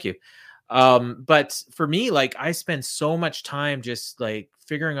 Mm-hmm. Thank you. But for me, like, I spend so much time just, like,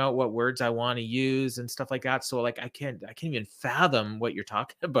 figuring out what words I want to use and stuff like that. So, like, I can't even fathom what you're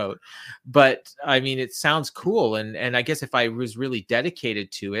talking about. But I mean, it sounds cool. And I guess if I was really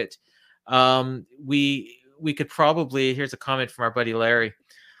dedicated to it, we could probably, here's a comment from our buddy Larry.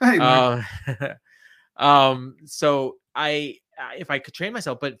 Hey, so if I could train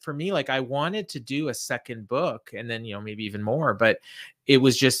myself, but for me, like, I wanted to do a second book, and then, maybe even more, but it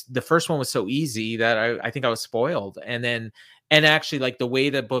was just, the first one was so easy that I think I was spoiled. And actually, like, the way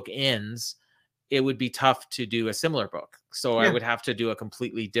the book ends, it would be tough to do a similar book. So I would have to do a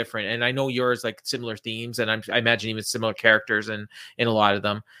completely different, and I know yours, like, similar themes, and I imagine even similar characters in a lot of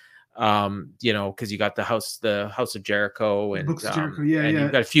them. Because you got the House of Jericho, and Books of Jericho, and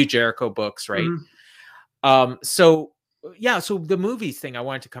you've got a few Jericho books, right? Mm-hmm. So the movies thing I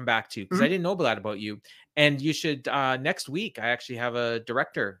wanted to come back to, because I didn't know that about you. And you should, next week, I actually have a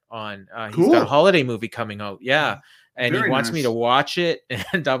director on. He's got a holiday movie coming out. Yeah. And he wants me to watch it.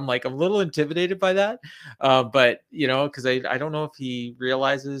 And I'm like, I'm a little intimidated by that. But, because I don't know if he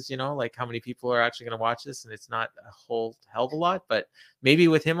realizes, like, how many people are actually going to watch this. And it's not a whole hell of a lot, but maybe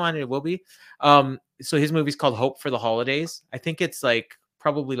with him on it will be. So his movie's called Hope for the Holidays. I think it's, like,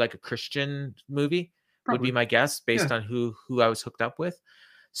 probably like a Christian movie. Probably. Would be my guess, based on who I was hooked up with.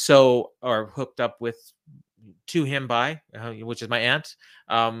 So, or hooked up with to him by, which is my aunt.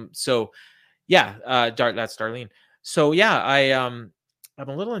 That's Darlene. So I'm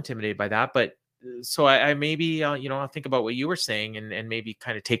a little intimidated by that, but so I maybe I'll think about what you were saying, and maybe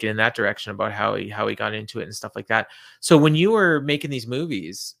kind of take it in that direction about how he got into it and stuff like that. So when you were making these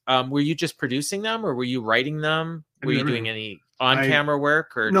movies, were you just producing them, or were you writing them? Were you doing any on-camera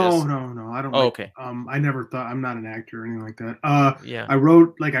work, or no, just... No, I don't. Okay. I never thought, I'm not an actor or anything like that. Yeah. I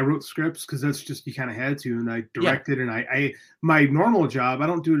wrote scripts, because that's just, you kind of had to, and I directed, and I my normal job, I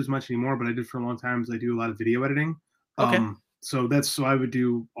don't do it as much anymore, but I did for a long time, is I do a lot of video editing. Okay. So I would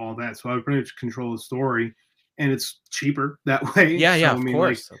do all that. So I would pretty much control the story, and it's cheaper that way. Yeah, So, yeah, I of mean,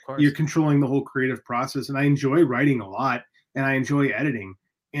 course, like, of course. you're controlling the whole creative process, and I enjoy writing a lot, and I enjoy editing,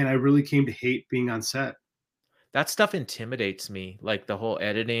 and I really came to hate being on set. That stuff intimidates me, like the whole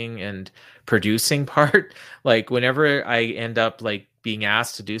editing and producing part. Like whenever I end up like being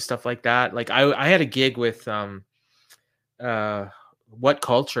asked to do stuff like that, like I had a gig with uh What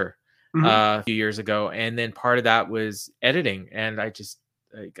Culture Mhm. a few years ago, and then part of that was editing, and I just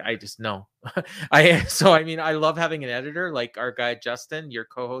know. So I mean, I love having an editor like our guy Justin, your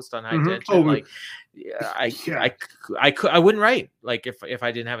co-host on High Mhm. Tension. Oh, Like, yeah, yeah. I wouldn't write like if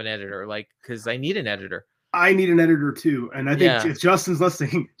I didn't have an editor, like because I need an editor. I need an editor too, and I think Yeah, if Justin's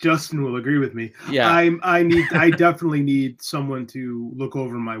listening, Justin will agree with me. yeah, I definitely need someone to look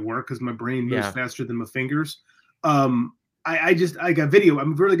over my work because my brain moves yeah. faster than my fingers. Um, I got video.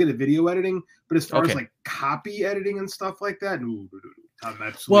 I'm really good at video editing, but as far as Okay. like copy editing and stuff like that, I'm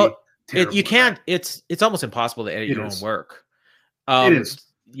absolutely Well, terrible. you at can't. that. It's almost impossible to edit It your own is. work. It is.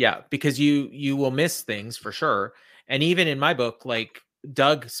 Yeah, because you will miss things for sure. And even in my book, like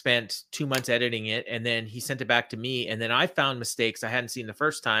Doug spent 2 months editing it, and then he sent it back to me, and then I found mistakes I hadn't seen the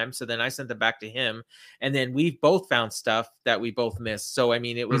first time, so then I sent them back to him, and then we both found stuff that we both missed. So I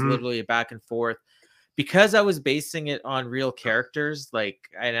mean, it was Mhm. literally a back and forth because I was basing it on real characters. Like,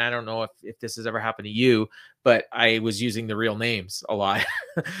 and I don't know if this has ever happened to you, but I was using the real names a lot,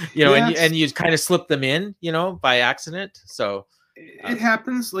 Yeah, and you kind of slip them in, by accident. So it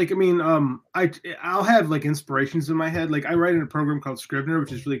happens. Like, I mean, I'll have like inspirations in my head. Like, I write in a program called Scrivener,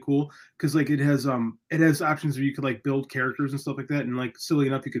 which is really cool because like it has options where you could like build characters and stuff like that, and like silly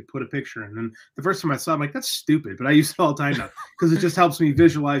enough you could put a picture in. And the first time I saw it, I'm like, that's stupid, but I use it all the time now because it just helps me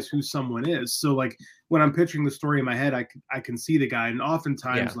visualize who someone is. So like when I'm picturing the story in my head, I can see the guy, and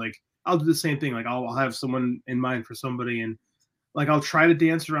oftentimes like I'll do the same thing. Like I'll have someone in mind for somebody, and like I'll try to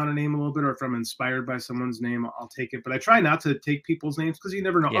dance around a name a little bit, or if I'm inspired by someone's name, I'll take it. But I try not to take people's names because you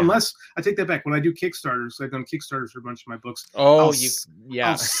never know. Yeah. Unless I take that back. When I do Kickstarters, I've done Kickstarters for a bunch of my books. Oh, I'll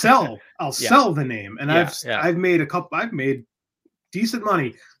sell the name, and I've made decent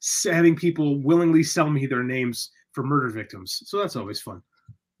money having people willingly sell me their names for murder victims. So that's always fun.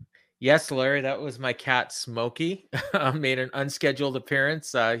 Yes, Larry, that was my cat Smokey. Made an unscheduled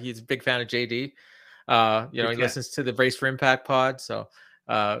appearance. He's a big fan of JD. He listens to the Brace for Impact pod. So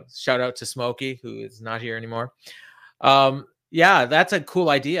shout out to Smokey, who is not here anymore. Yeah, that's a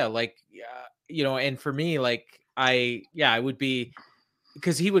cool idea. Like, and for me, like I would be,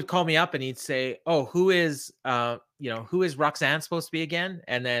 because he would call me up and he'd say, "Oh, who is Roxanne supposed to be again?"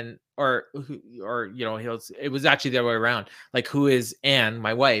 And then, it was actually the other way around. Like, who is Anne,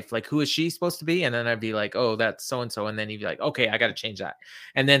 my wife? Like, who is she supposed to be? And then I'd be like, "Oh, that's so and so." And then he'd be like, "Okay, I got to change that."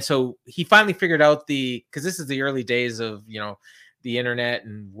 And then so he finally figured out because this is the early days of the internet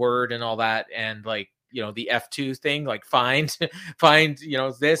and Word and all that, and like the F2 thing, like find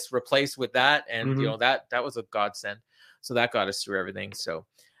this, replace with that, and that was a godsend. So that got us through everything. So,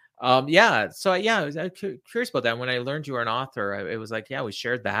 I was curious about that. When I learned you were an author, it was like, yeah, we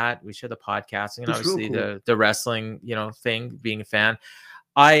shared that. We shared the podcasting, and obviously the wrestling, thing, being a fan.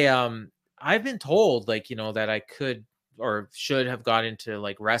 I've been told like, that I could or should have got into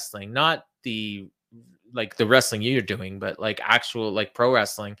like wrestling, not the wrestling you're doing, but like actual, like pro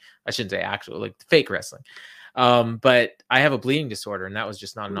wrestling. I shouldn't say actual, like fake wrestling. But I have a bleeding disorder, and that was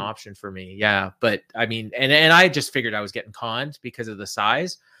just not an option for me. Yeah. But I mean, and I just figured I was getting conned because of the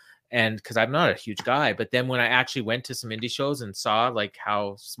size, and because I'm not a huge guy. But then when I actually went to some indie shows and saw like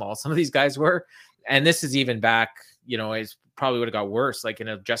how small some of these guys were, and this is even back, it probably would have got worse. Like in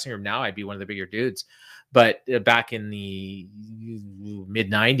a dressing room now, I'd be one of the bigger dudes. But back in the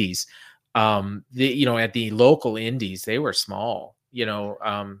mid 90s, at the local indies, they were small.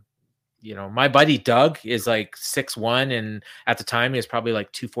 My buddy Doug is like 6'1", and at the time he was probably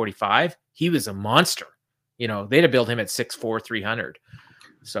like 245. He was a monster. They'd have built him at 6'4", 300.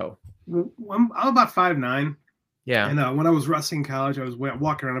 So I'm about 5'9". Yeah. And when I was wrestling in college, I was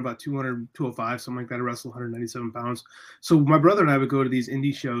walking around about 200, 205, something like that. I wrestled 197 pounds. So my brother and I would go to these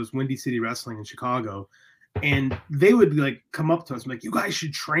indie shows, Windy City Wrestling in Chicago, and they would be like, come up to us and be like, you guys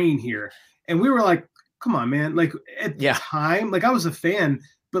should train here. And we were like, come on, man. Like at the time, like I was a fan,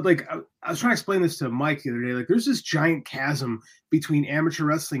 but like I was trying to explain this to Mike the other day. Like there's this giant chasm between amateur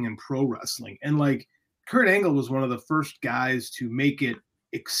wrestling and pro wrestling. And like Kurt Angle was one of the first guys to make it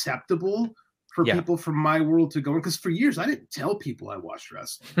acceptable for people from my world to go in. Because for years I didn't tell people I watched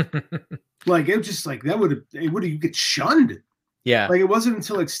wrestling. Like it was just like you get shunned. Yeah. Like it wasn't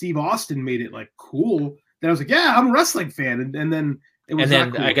until like Steve Austin made it like cool that I was like, yeah, I'm a wrestling fan. And then it was, and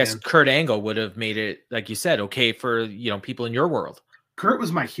then cool I guess again. Kurt Angle would have made it, like you said, okay for people in your world. Kurt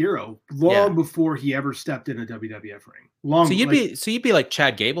was my hero long before he ever stepped in a WWF ring. So you'd be like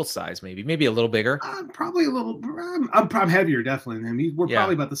Chad Gable size, maybe a little bigger. Probably a little. I'm heavier definitely than him. We're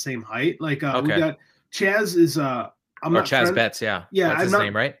probably about the same height. Like we got Chaz is I'm not Chaz Betts, yeah, that's his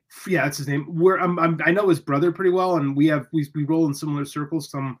name, right? Yeah, that's his name. I know his brother pretty well, and we roll in similar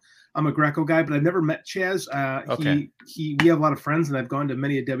circles. I'm a Greco guy, but I've never met Chaz. We have a lot of friends, and I've gone to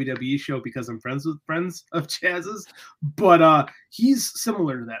many a WWE show because I'm friends with friends of Chaz's. But he's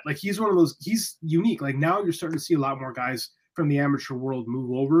similar to that. Like he's one of those. He's unique. Like now you're starting to see a lot more guys from the amateur world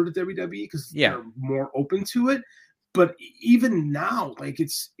move over to WWE because they're more open to it. But even now, like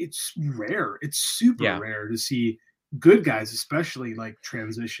it's rare. It's super rare to see good guys, especially like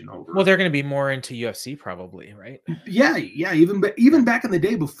transition over. Well, they're going to be more into UFC probably, right? Yeah. Even back in the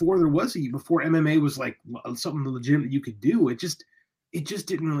day before before MMA was like something legit that you could do, it just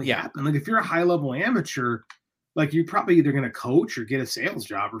didn't really happen. Like if you're a high level amateur, like you're probably either going to coach or get a sales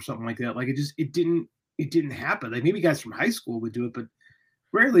job or something like that. Like it didn't happen. Like maybe guys from high school would do it, but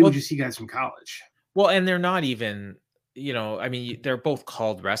rarely would you see guys from college. Well, and they're not even, I mean, they're both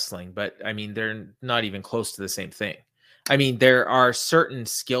called wrestling, but I mean, they're not even close to the same thing. I mean, there are certain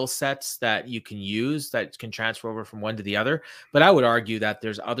skill sets that you can use that can transfer over from one to the other, but I would argue that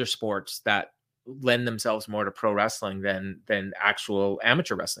there's other sports that lend themselves more to pro wrestling than actual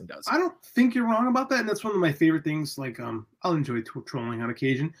amateur wrestling does. I don't think you're wrong about that, and that's one of my favorite things. Like, I'll enjoy trolling on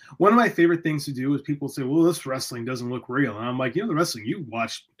occasion. One of my favorite things to do is people say, "Well, this wrestling doesn't look real," and I'm like, the wrestling you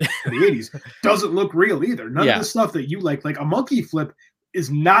watched in the '80s doesn't look real either. None of the stuff that you like a monkey flip, is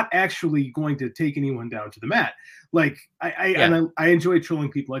not actually going to take anyone down to the mat. Like, I enjoy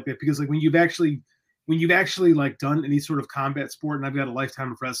trolling people like that because, like, when you've actually like done any sort of combat sport, and I've got a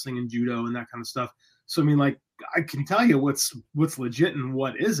lifetime of wrestling and judo and that kind of stuff. So I mean, like, I can tell you what's legit and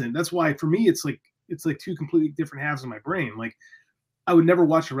what isn't. That's why for me, it's like two completely different halves of my brain. Like, I would never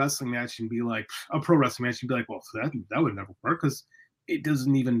watch a wrestling match and be like a pro wrestling match and be like, well, that would never work because it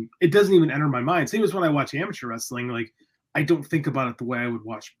doesn't even enter my mind. Same as when I watch amateur wrestling, like, I don't think about it the way I would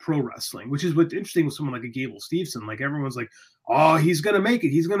watch pro wrestling, which is what's interesting with someone like a Gable Steveson. Like, everyone's like, oh, he's going to make it.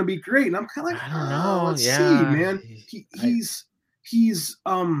 He's going to be great. And I'm kind of like, I don't know. Let's see, man. He's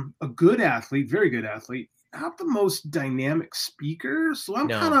a good athlete, very good athlete, not the most dynamic speaker. So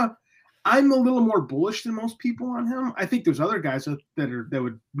I'm a little more bullish than most people on him. I think there's other guys that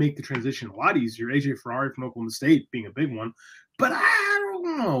would make the transition a lot easier. AJ Ferrari from Oklahoma State being a big one, but I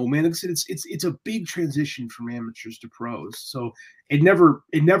don't know, man. It's a big transition from amateurs to pros. So it never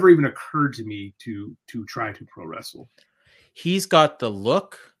even occurred to me to try to pro wrestle. He's got the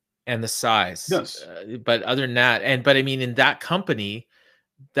look and the size. Yes. But other than that, but I mean, in that company,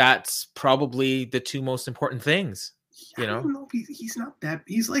 that's probably the two most important things. I don't know if he's not that.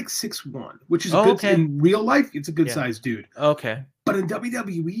 He's like 6'1", which is good. In real life, it's a good sized dude. Okay. But in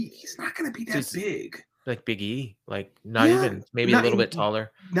WWE, he's not going to be that big. Like Big E, like not even, maybe a little bit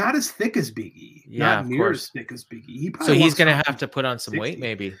taller. Not as thick as Big E. Yeah, not near as thick as Big E. So he's going to have to put on some weight,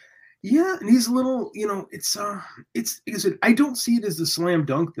 maybe. Yeah, and he's a little, it's I don't see it as the slam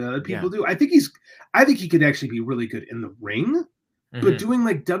dunk that other people do. I think he could actually be really good in the ring, but doing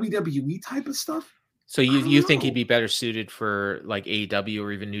like WWE type of stuff. So you think he'd be better suited for like AEW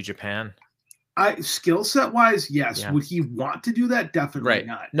or even New Japan? Skill set wise, yes. Yeah. Would he want to do that? Definitely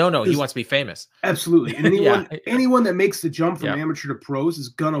not. No, he wants to be famous. Absolutely. And anyone that makes the jump from amateur to pros is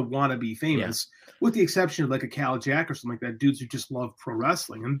gonna want to be famous, with the exception of like a Cal Jack or something like that. Dudes who just love pro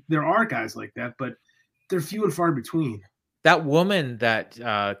wrestling, and there are guys like that, but they're few and far between. That woman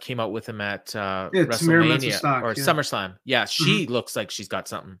that came out with him at WrestleMania or SummerSlam, she looks like she's got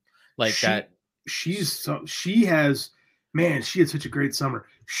something like that. She had such a great summer.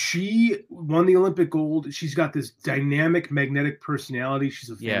 She won the Olympic gold. She's got this dynamic, magnetic personality. She's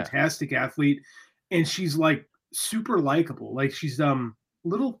a fantastic athlete, and she's like super likable. Like, she's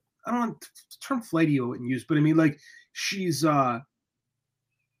little, I don't know the term flighty I wouldn't use, but I mean, like, she's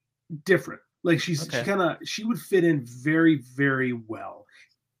different. Like, she would fit in very, very well,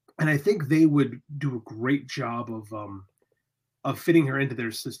 and I think they would do a great job of fitting her into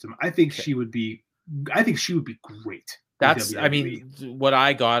their system. I think she would be great. That's, I mean, what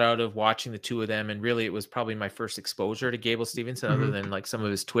I got out of watching the two of them, and really it was probably my first exposure to Gable Steveson, other than like some of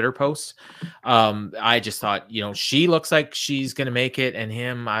his Twitter posts. I just thought, she looks like she's going to make it, and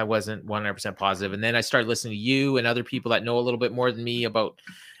him, I wasn't 100% positive. And then I started listening to you and other people that know a little bit more than me about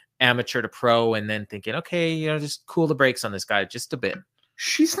amateur to pro, and then thinking, okay, just cool the brakes on this guy just a bit.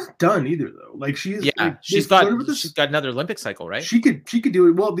 She's not done either, though. Like, she's she's got another Olympic cycle, right? She could do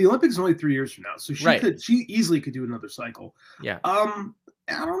it. Well, the Olympics is only 3 years from now, so she easily could do another cycle. Yeah. I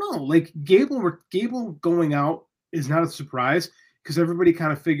don't know. Like, Gable going out is not a surprise. because everybody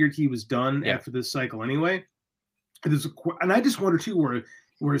kind of figured he was done after this cycle anyway. And I just wonder too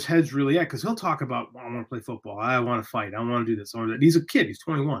where his head's really at, because he'll talk about, I want to play football, I want to fight, I want to do this, I want to do that. He's a kid, he's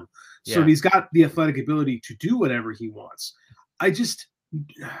 21, so he's got the athletic ability to do whatever he wants. I just,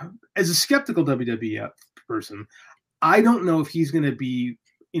 as a skeptical WWE person, I don't know if he's going to be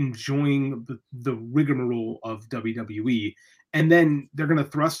enjoying the rigmarole of WWE, and then they're going to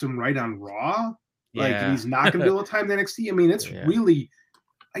thrust him right on Raw. Like, he's not going to be able to time the NXT. I mean, it's really,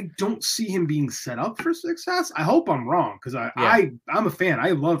 I don't see him being set up for success. I hope I'm wrong, because I'm a fan.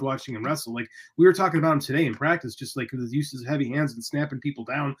 I loved watching him wrestle. Like, we were talking about him today in practice, just like his use of heavy hands and snapping people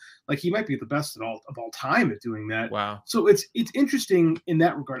down. Like, he might be the best of all time at doing that. Wow. So it's interesting in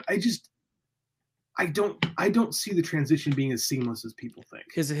that regard. I don't see the transition being as seamless as people think.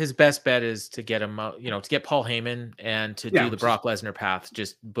 His best bet is to get him, to get Paul Heyman and to do the Brock Lesnar path.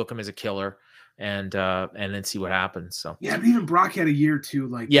 Just book him as a killer. And then see what happens. So but even Brock had a year to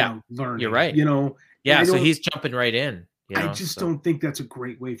learn. You're right. So he's jumping right in. I just don't think that's a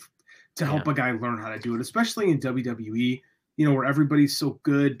great way to help a guy learn how to do it, especially in WWE. Where everybody's so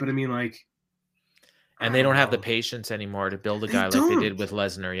good. But I mean, like, and they don't have the patience anymore to build a guy like they did with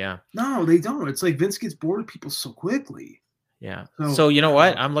Lesnar. Yeah. No, they don't. It's like Vince gets bored of people so quickly. Yeah. So you know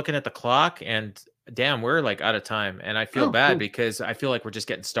what? I'm looking at the clock, and damn, we're like out of time, and I feel bad because I feel like we're just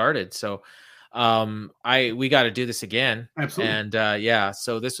getting started. So. We got to do this again. Absolutely. And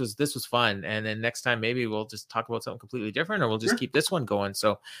so this was fun. And then next time maybe we'll just talk about something completely different, or we'll just keep this one going.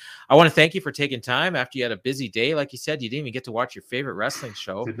 So I want to thank you for taking time after you had a busy day. Like you said, you didn't even get to watch your favorite wrestling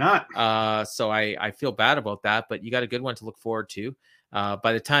show. Did not. So I feel bad about that, but you got a good one to look forward to.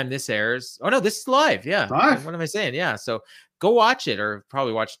 By the time this airs, this is live. Yeah. Live. What am I saying? Yeah. So go watch it, or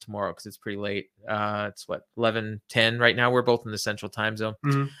probably watch it tomorrow, because it's pretty late. It's 11:10 right now. We're both in the Central Time Zone.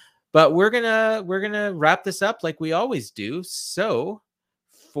 Mm-hmm. But we're gonna wrap this up like we always do. So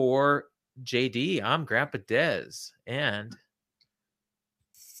for JD, I'm Grampa Dez, and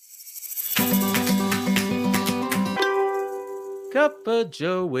Cup of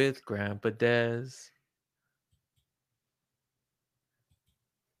Joe with Grampa Dez.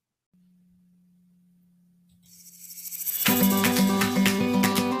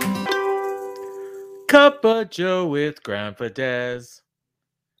 Cup of Joe with Grampa Dez.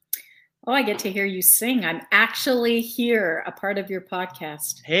 Oh, I get to hear you sing. I'm actually here, a part of your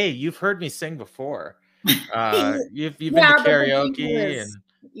podcast. Hey, you've heard me sing before. You've been to karaoke,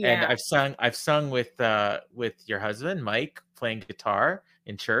 and I've sung with your husband Mike, playing guitar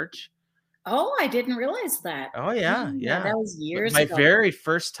in church. Oh, I didn't realize that. Oh yeah. That was years ago. My very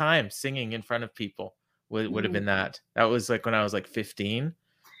first time singing in front of people would have been that. That was like when I was like 15.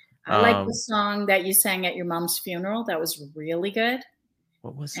 I like the song that you sang at your mom's funeral. That was really good.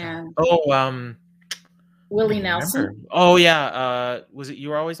 What was that? Willie Nelson. Oh yeah. Was it You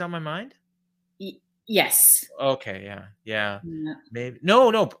Were Always on My Mind? Yes. Okay. Yeah. Maybe.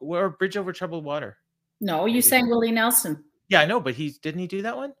 No. Or Bridge Over Troubled Water. No, you sang Willie Nelson. Yeah, I know, but didn't he do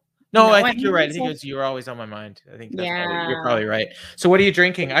that one? No, I think you're right. I think it was You Were Always on My Mind. I think you're probably right. So what are you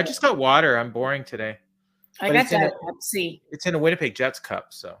drinking? I just got water. I'm boring today. I got that Pepsi. It's in a Winnipeg Jets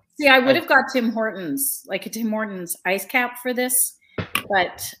cup. So see, I would have got Tim Hortons, like a Tim Hortons ice cap for this.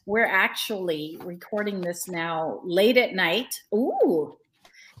 But we're actually recording this now late at night. Ooh,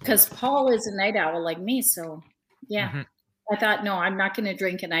 because Paul is a night owl like me. So, I thought, no, I'm not going to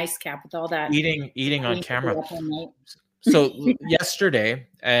drink an ice cap with all that. Eating on camera. So yesterday,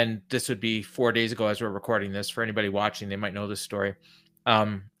 and this would be 4 days ago as we're recording this, for anybody watching, they might know this story.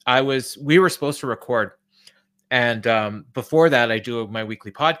 We were supposed to record. And before that, I do my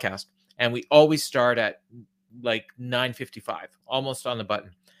weekly podcast. And we always start at like 9:55, almost on the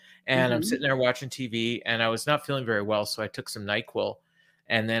button. And I'm sitting there watching TV, and I was not feeling very well, so I took some NyQuil,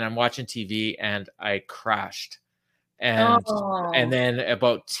 and then I'm watching TV and I crashed. And then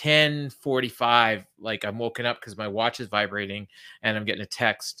about 10:45, like, I'm woken up because my watch is vibrating and I'm getting a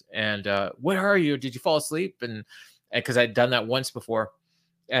text, and where are you? Did you fall asleep? And because I'd done that once before.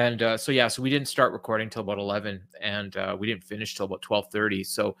 And so we didn't start recording till about 11, and we didn't finish till about 12:30.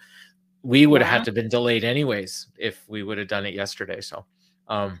 So we would have had to have been delayed anyways if we would have done it yesterday. So,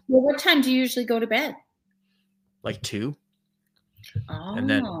 well, what time do you usually go to bed? Like 2. Oh. And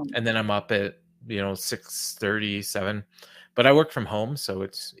then I'm up at 6:30, 7. But I work from home, so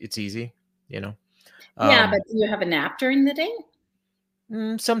it's easy, Yeah, but do you have a nap during the day?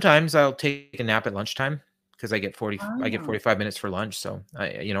 Sometimes I'll take a nap at lunchtime because I get 45 minutes for lunch. So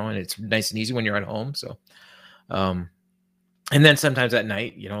and it's nice and easy when you're at home. So, and then sometimes at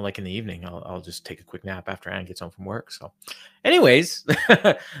night, like in the evening, I'll just take a quick nap after Anne gets home from work. So, anyways,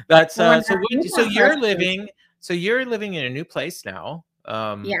 that's so you're living. So you're living in a new place now.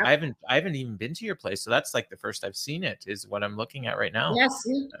 Yeah. I haven't even been to your place, so that's like the first I've seen it. Is what I'm looking at right now. Yes.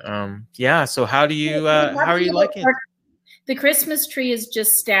 Yeah. So how do you how are you liking it? The Christmas tree is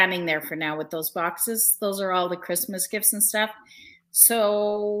just standing there for now with those boxes. Those are all the Christmas gifts and stuff.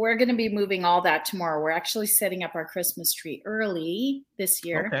 So we're going to be moving all that tomorrow. We're actually setting up our Christmas tree early this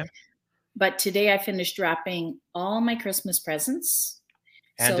year. Okay. But today I finished wrapping all my Christmas presents.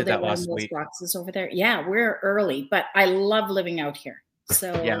 And so did that they're in last those week. boxes over there. Yeah, we're early, but I love living out here.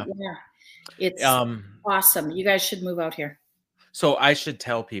 So yeah, it's awesome. You guys should move out here. So I should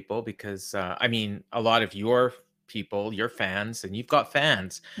tell people because I mean, a lot of your people, your fans, and you've got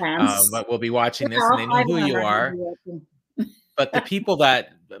fans, but will be watching this and they know who you are. But the people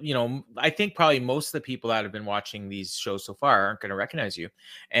that, you know, I think probably most of the people that have been watching these shows so far aren't going to recognize you.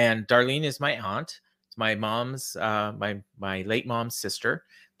 And Darlene is my aunt. It's my mom's, my late mom's sister.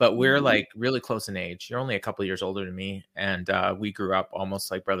 But we're like really close in age. You're only a couple of years older than me. And we grew up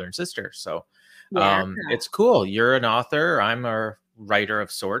almost like brother and sister. So it's cool. You're an author. I'm a writer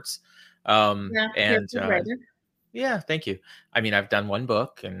of sorts. Yeah, thank you. I mean, I've done one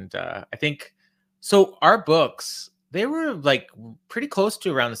book, and I think so. Our books, they were like pretty close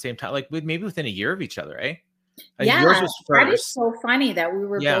to around the same time, like maybe within a year of each other, eh? Yeah, yours was first. That is so funny that we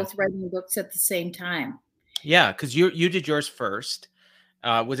were both writing books at the same time. Yeah, because you did yours first.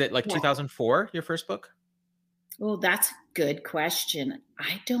 Was it like 2004, your first book? Oh, that's a good question.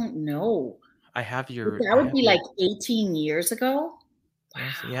 I don't know. I have your. That would be like 18 years ago.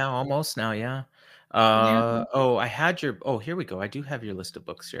 Wow. Yeah, almost now. Yeah. Oh, I had your. Oh, here we go. I do have your list of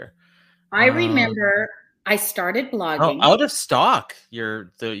books here. I remember I started blogging. Oh, out of stock.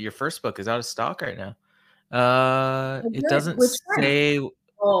 Your first book is out of stock right now. It doesn't say.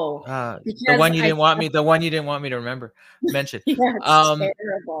 Oh, the one you didn't want me. The one you didn't want me to mention. Yeah, it's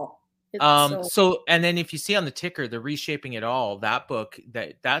terrible. So and then if you see on the ticker, the Reshaping It All, that book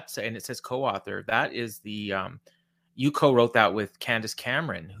that's and it says co-author. That is the you co-wrote that with Candace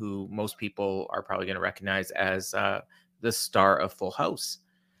Cameron, who most people are probably going to recognize as the star of Full House.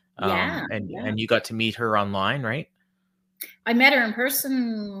 And you got to meet her online, right? I met her in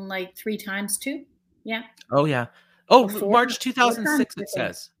person like 3 times too. Yeah. Oh yeah. Oh, March 2006 it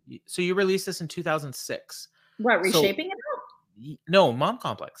says. So you released this in 2006. What, Reshaping It All? No, Mom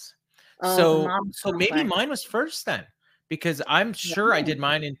Complex. Oh, so maybe mine was first then, because I'm sure I did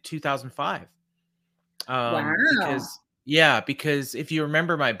mine in 2005. Wow. Because if you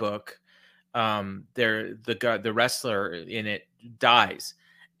remember my book, the wrestler in it dies,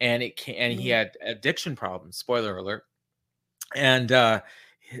 and he had addiction problems. Spoiler alert. And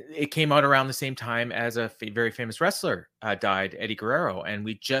it came out around the same time as a very famous wrestler died, Eddie Guerrero, and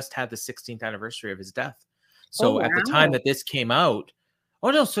we just had the 16th anniversary of his death. So at the time that this came out,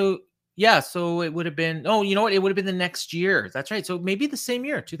 so it would have been, you know what? It would have been the next year. That's right. So maybe the same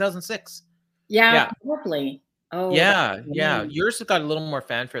year, 2006. Yeah. Probably. Oh, yeah. Yours has got a little more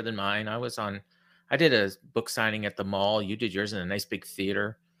fanfare than mine. I did a book signing at the mall. You did yours in a nice big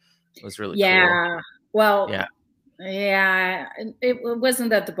theater. It was really cool. Well, yeah. It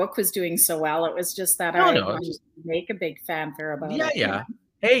wasn't that the book was doing so well. It was just that I wanted to make a big fanfare about it. Yeah.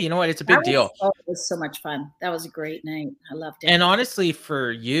 Hey, you know what? It's a big deal. It was so much fun. That was a great night. I loved it. And honestly,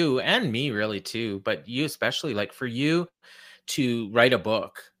 for you and me really too, but you especially, like for you to write a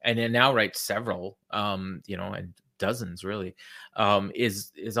book and then now write several, and dozens really,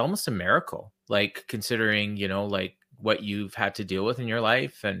 is almost a miracle. Like considering, like what you've had to deal with in your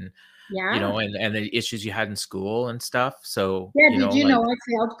life and, and the issues you had in school and stuff. So did you know I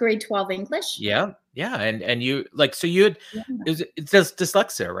failed grade 12 English? Yeah. And you it's dyslexia,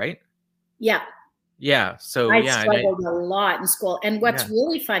 right? Yeah. So I struggled a lot in school. And what's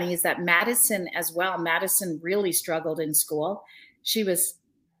really funny is that Madison as well. Madison really struggled in school. She was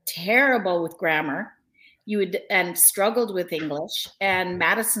terrible with grammar. And struggled with English. And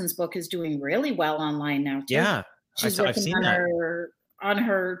Madison's book is doing really well online now too. Yeah. She's working on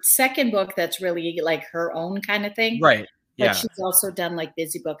her second book that's really like her own kind of thing. Right. Yeah. But she's also done like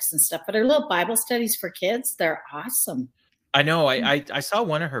busy books and stuff. But her little Bible studies for kids, they're awesome. I know. I saw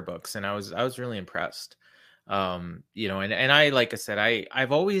one of her books and I was really impressed. And I, like I said,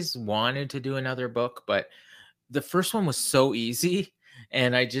 I've always wanted to do another book, but the first one was so easy.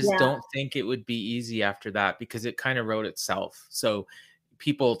 And I just don't think it would be easy after that because it kind of wrote itself. So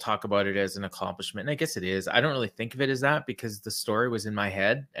people talk about it as an accomplishment. And I guess it is. I don't really think of it as that because the story was in my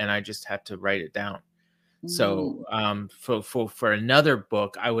head and I just had to write it down. So for another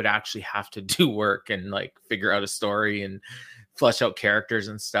book, I would actually have to do work and like figure out a story and flesh out characters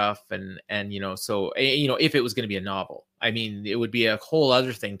and stuff. And so if it was going to be a novel, I mean, it would be a whole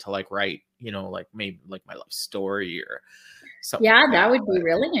other thing to like write, you know, like maybe like my life story or something. Yeah, like that would be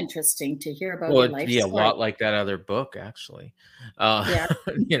really interesting to hear about your it'd life be a story. lot like that other book, actually. Yeah.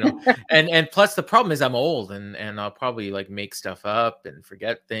 You know, and plus the problem is I'm old and I'll probably like make stuff up and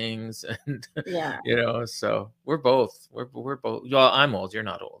forget things, and Yeah. you know, so we're both. Well, I'm old. You're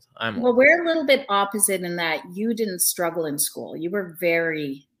not old. I'm Well, old. we're a little bit opposite in that you didn't struggle in school. You were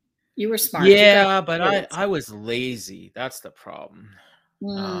smart. You got Yeah, but grades. I was lazy. That's the problem.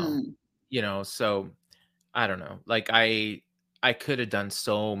 Mm. You know, so I don't know. Like I could have done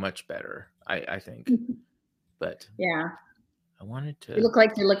so much better, I think. But Yeah. I wanted You to. look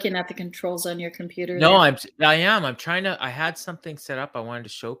like you're looking at the controls on your computer No, there. I am. I'm trying to. I had something set up I wanted to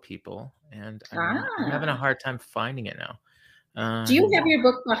show people, and I'm having a hard time finding it now. Do you have your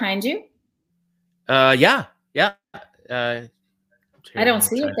book behind you? Yeah. I don't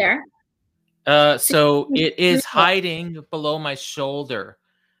see it there. So it is hiding below my shoulder.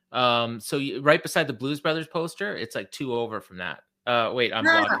 So right beside the Blues Brothers poster, it's like 2 over from that. Wait, I'm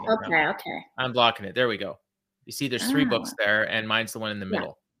blocking it. Okay. I'm blocking it. There we go. You see, there's 3 books there, and mine's the one in the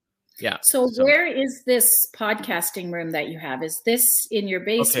middle. Yeah. So where is this podcasting room that you have? Is this in your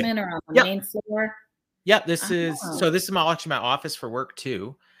basement or on the main floor? Yeah, this is actually my office for work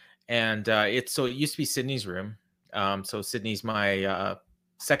too. And it used to be Sydney's room. So Sydney's my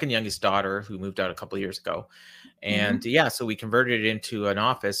second youngest daughter who moved out a couple of years ago. And so we converted it into an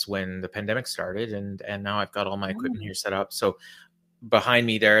office when the pandemic started, and now I've got all my equipment here set up. So behind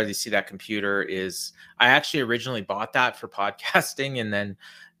me there, you see that computer I actually originally bought that for podcasting, and then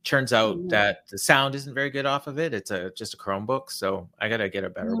turns out that the sound isn't very good off of it. It's just a Chromebook, so I gotta get a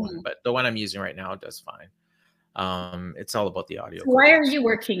better one. But the one I'm using right now does fine. It's all about the audio. So why are you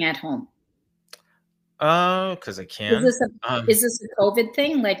working at home? Because I can. Is this a COVID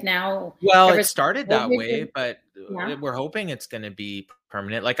thing? Like now? Well, it started that way, but we're hoping it's going to be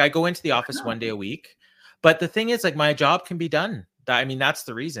permanent. Like I go into the office 1 day a week, but the thing is, like my job can be done. I mean, that's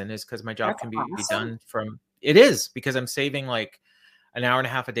the reason, is because my job can be done from. It is because I'm saving like an hour and a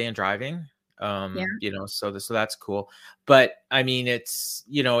half a day in driving. You know, so that's cool. But I mean, it's,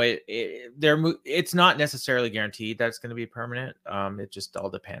 you know, it's not necessarily guaranteed that it's going to be permanent. It just all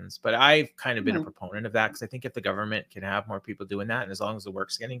depends. But I've kind of been a proponent of that, because I think if the government can have more people doing that, and as long as the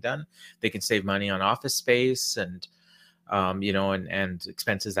work's getting done, they can save money on office space and you know, and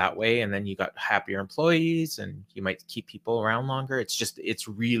expenses that way. And then you got happier employees, and you might keep people around longer. It's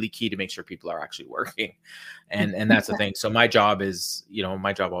really key to make sure people are actually working. And that's the thing. So my job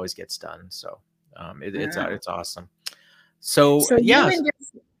always gets done. So it's awesome. So yeah.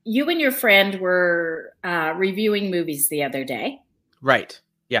 You and your friend were reviewing movies the other day. Right.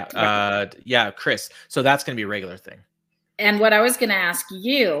 Yeah. Chris. So that's going to be a regular thing. And what I was going to ask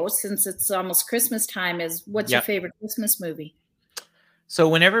you, since it's almost Christmas time, is what's your favorite Christmas movie? So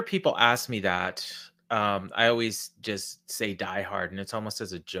whenever people ask me that, I always just say Die Hard, and it's almost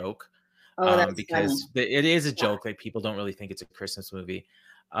as a joke. Oh, that's because it is a joke. Like people don't really think it's a Christmas movie.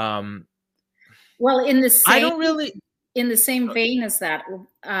 Well, in the same vein as that,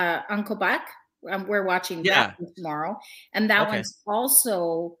 Uncle Buck. We're watching that tomorrow, and that one's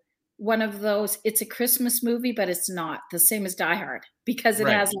also one of those. It's a Christmas movie, but it's not the same as Die Hard, because it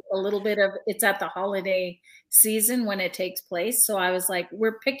has a little bit of. It's at the holiday season when it takes place. So I was like,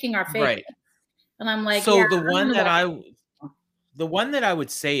 we're picking our favorite, and I'm like, so the one that I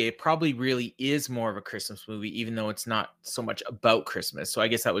would say it probably really is more of a Christmas movie, even though it's not so much about Christmas. So I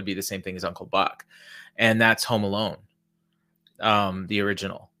guess that would be the same thing as Uncle Buck, and that's Home Alone, the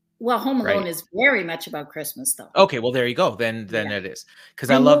original. Well, Home Alone is very much about Christmas, though. Okay, well there you go. Then it is, because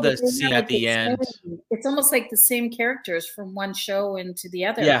I love the scene at the end. It's almost like the same characters from one show into the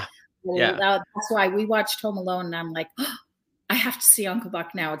other. Yeah. That's why we watched Home Alone, and I'm like, oh, I have to see Uncle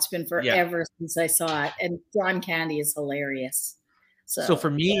Buck now. It's been forever since I saw it, and John Candy is hilarious. So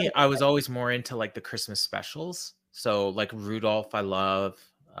for me, I was always more into like the Christmas specials. So like Rudolph, I love.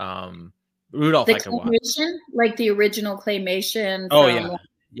 Rudolph, I can watch. Like the original claymation.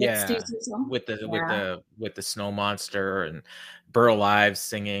 With the snow monster and Burl Ives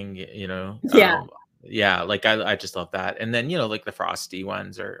singing, you know. Like I just love that. And then, you know, like the Frosty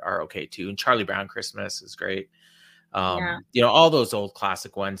ones are okay too. And Charlie Brown Christmas is great. You know, all those old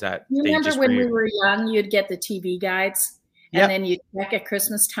classic ones that you remember when we were young, you'd get the TV guides, and then you'd check at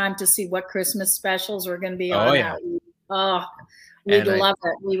Christmas time to see what Christmas specials were going to be on that week. Oh, we'd love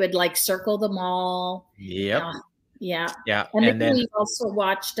it. We would like circle them all. Yep. Yeah. And then we also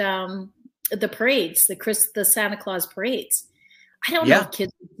watched the parades, the Santa Claus parades. I don't know if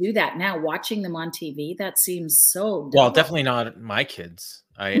kids do that now, watching them on TV. That seems so dumb. Well, definitely not my kids.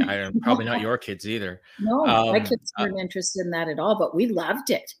 I probably not your kids either. No, my kids weren't interested in that at all, but we loved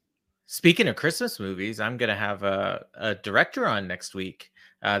it. Speaking of Christmas movies, I'm gonna have a director on next week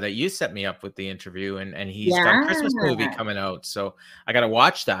that you set me up with the interview, and he's got a Christmas movie coming out, so I got to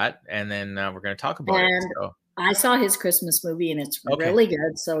watch that, and then we're gonna talk about it. So. I saw his Christmas movie, and it's really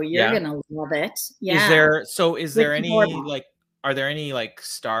good. So you're gonna love it. Yeah. Is there any like? Are there any like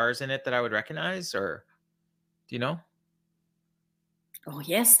stars in it that I would recognize, or do you know? Oh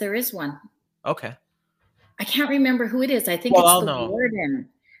yes, there is one. Okay. I can't remember who it is. I think it's the warden.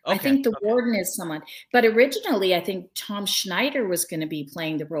 Okay. I think the warden is someone. But originally, I think Tom Schneider was going to be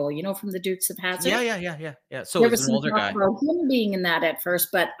playing the role, from the Dukes of Hazzard. Yeah. So it was an older guy. About him being in that at first,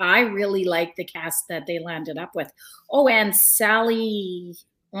 but I really like the cast that they landed up with. Oh, and Sally,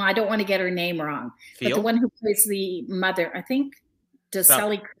 well, I don't want to get her name wrong, but the one who plays the mother, I think, does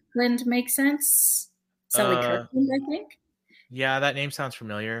Sally Kirkland make sense? Sally Kirkland, I think. Yeah, that name sounds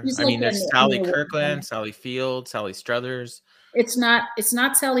familiar. There's Sally Kirkland, Sally Field, Sally Struthers. It's not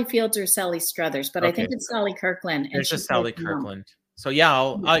Sally Fields or Sally Struthers, but I think it's Sally Kirkland. There's just Sally Kirkland. So yeah,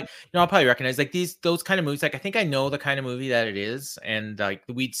 I'll probably recognize like those kind of movies. Like I think I know the kind of movie that it is, and like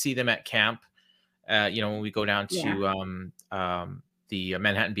we'd see them at camp. When we go down to the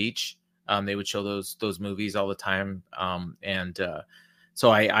Manhattan Beach, they would show those movies all the time. So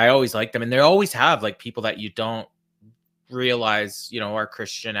I always like them, and they always have like people that you don't realize, are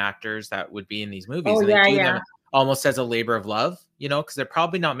Christian actors that would be in these movies. Oh, and they do them almost as a labor of love, because they're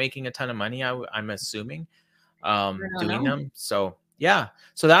probably not making a ton of money. I'm assuming doing them. So yeah,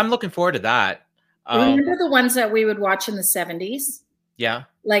 so I'm looking forward to that. Remember the ones that we would watch in the 70s? Yeah.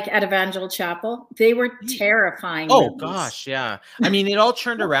 Like at Evangel Chapel, they were terrifying. Oh gosh. Yeah. It all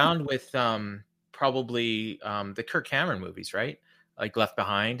turned around with probably the Kirk Cameron movies, right? Like Left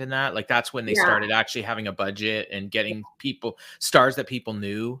Behind and that, like that's when they started actually having a budget and getting stars that people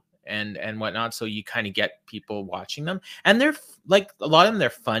knew and whatnot. So you kind of get people watching them, and they're like a lot of them, they're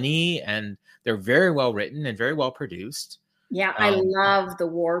funny and they're very well written and very well produced. Yeah, I love The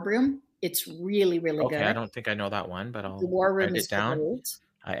War Room. It's really, really good. I don't think I know that one, but I'll The War Room write it down. Great.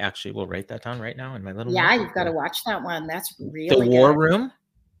 I actually will write that down right now in my little. Yeah, you've got to watch that one. That's really The War Room.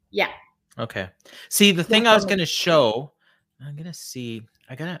 Yeah. Okay. See, the thing I was going to show. I'm gonna see.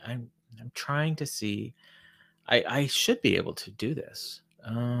 I'm trying to see. I should be able to do this.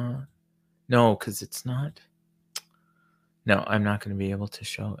 No, because it's not. No, I'm not going to be able to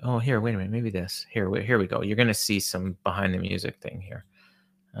show. Oh, here, wait a minute. Maybe this. Here we go. You're going to see some behind the music thing here.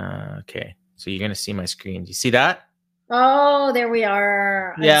 Okay, so you're going to see my screen. Do you see that? Oh, there we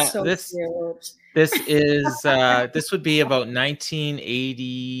are. Yeah, so this cute. This is this would be about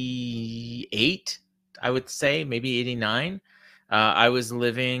 1988, I would say, maybe 89. I was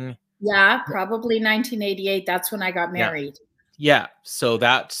living. Yeah, probably 1988. That's when I got married. Yeah. So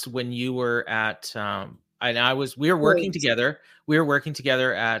that's when you were at, and we were working together. We were working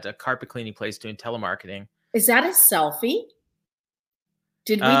together at a carpet cleaning place doing telemarketing. Is that a selfie?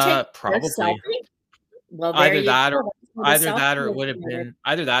 Did we take probably a selfie? Well, either that or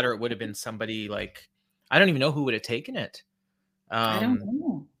it would have been somebody like, I don't even know who would have taken it. I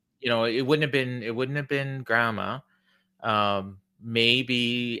don't know. It wouldn't have been Grandma.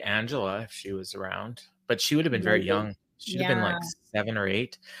 Maybe Angela if she was around, but she would have been very young. She'd have been like 7 or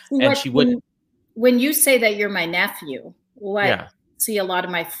 8. And she wouldn't. When you say that you're my nephew, see, a lot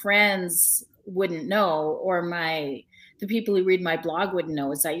of my friends wouldn't know, or the people who read my blog wouldn't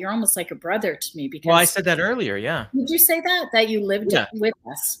know, is that you're almost like a brother to me. Because I said that earlier. Yeah. Did you say that you lived with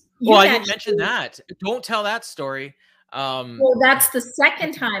us? I didn't mention that. Don't tell that story. Well, that's the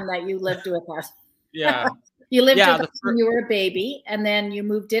second time that you lived with us. Yeah. You lived with us when you were a baby, and then you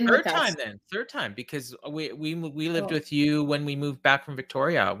moved in with us. Third time, because we lived with you when we moved back from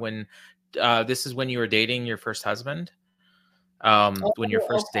Victoria. When this is when you were dating your first husband. When you're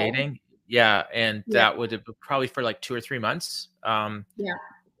first dating, and that would have been probably for like 2 or 3 months. I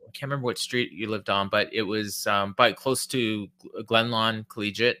can't remember what street you lived on, but it was close to Glenlawn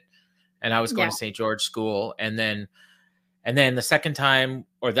Collegiate, and I was going to St. George School, and then the second time,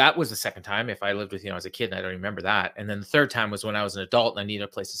 or that was the second time, if I lived with you as a kid, and I don't remember that. And then the third time was when I was an adult and I needed a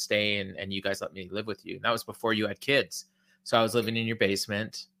place to stay, and you guys let me live with you. And that was before you had kids. So I was living in your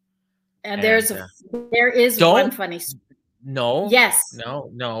basement. And there is one funny story. No. Yes.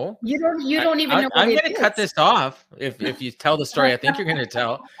 No. You don't even know. I'm going to cut this off if you tell the story I think you're going to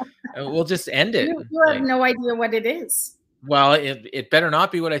tell. We'll just end it. You have no idea what it is. Well, it better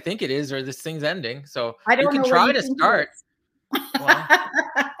not be what I think it is, or this thing's ending. So I don't you can know try to start. Well,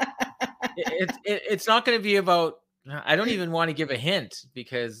 it's not going to be about. I don't even want to give a hint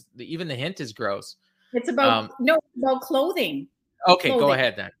because even the hint is gross. It's about about clothing. Okay, go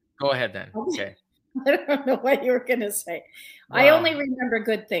ahead then. Okay. I don't know what you were going to say. Wow. I only remember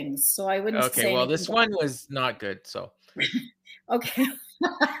good things, so I wouldn't say. Okay, well, this one was not good, so. Okay.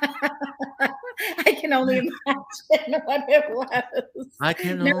 I can only imagine what it was. I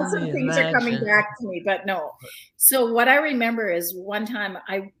can now only some things imagine. are coming back to me, but no. So what I remember is one time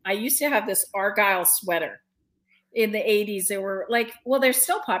I used to have this Argyle sweater. In the 80s, they were like, well, they're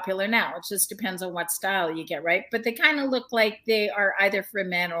still popular now. It just depends on what style you get, right? But they kind of look like they are either for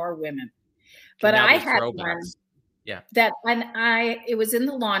men or women. But I had one that, and it was in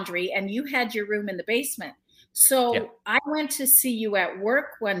the laundry, and you had your room in the basement. So I went to see you at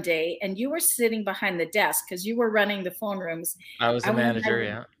work one day, and you were sitting behind the desk because you were running the phone rooms. I was a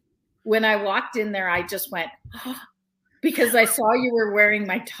manager, When I walked in there, I just went, oh, because I saw you were wearing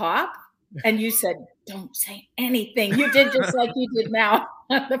my top, and you said, don't say anything. You did just like you did now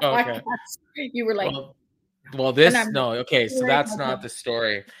on the podcast. You were like, well, this, no, okay, so that's not the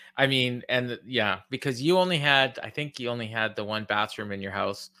story. I mean, and because you only had, I think you only had the one bathroom in your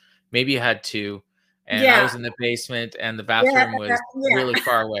house. Maybe you had two. And I was in the basement, and the bathroom was really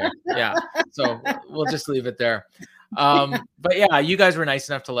far away. Yeah. So we'll just leave it there. But yeah, you guys were nice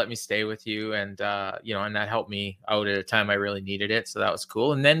enough to let me stay with you, and and that helped me out at a time I really needed it. So that was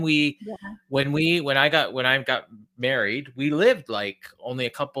cool. And then when I got married, we lived like only a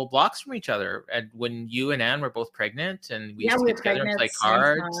couple blocks from each other. And when you and Anne were both pregnant, and we used to get together and play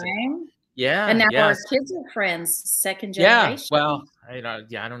cards. And now our kids are friends, second generation. Yeah, well, I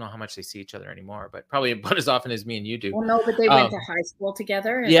don't know how much they see each other anymore, but probably about as often as me and you do. Well, no, but they went to high school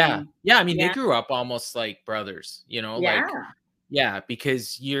together. And, I mean, they grew up almost like brothers,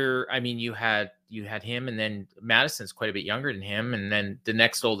 because you had him, and then Madison's quite a bit younger than him, and then the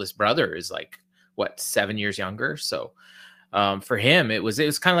next oldest brother is like 7 years younger. So for him, it was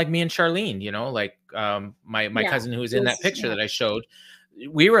kind of like me and Charlene, my cousin who was in that picture that I showed.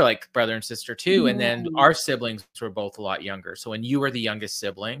 We were like brother and sister too. And then our siblings were both a lot younger. So when you were the youngest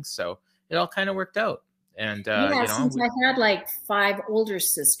sibling, so it all kind of worked out. And, since I had like 5 older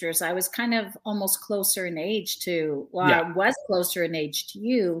sisters, I was kind of almost closer in age to, I was closer in age to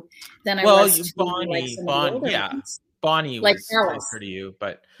you than I was to Bonnie, Bonnie like was closer to you,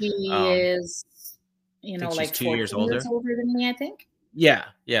 but he is, like 2 years older than me, I think. Yeah.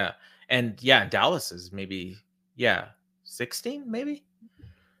 Yeah. And Dallas is maybe, 16, maybe.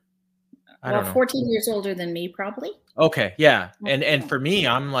 I don't know. 14 years older than me, probably. Okay, yeah. And for me,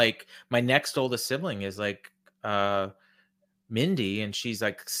 I'm like, my next oldest sibling is like Mindy, and she's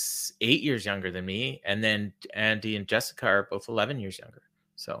like 8 years younger than me. And then Andy and Jessica are both 11 years younger.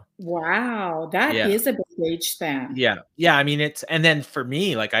 So wow, that is a big age span. Yeah. I mean, and then for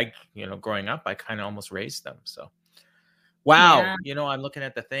me, like growing up, I kind of almost raised them. So wow, I'm looking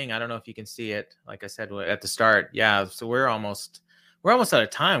at the thing. I don't know if you can see it. Like I said at the start, so we're almost out of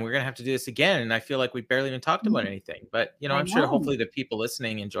time. We're going to have to do this again. And I feel like we barely even talked about anything, but I'm sure hopefully the people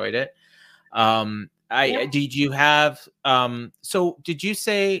listening enjoyed it. Did you have, did you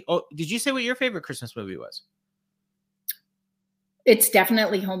say what your favorite Christmas movie was? It's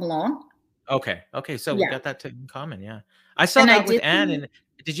definitely Home Alone. Okay. So we got that in common. Yeah. I saw that with Anne. And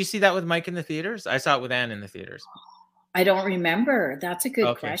did you see that with Mike in the theaters? I saw it with Anne in the theaters. I don't remember. That's a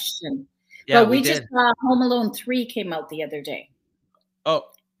good question. Yeah, but we just saw Home Alone 3 came out the other day. Oh,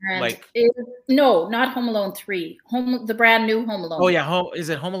 no, not Home Alone 3. The brand new Home Alone. Oh yeah, is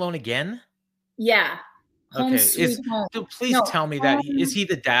it Home Alone again? Yeah. Home Sweet Home. Please tell me that is he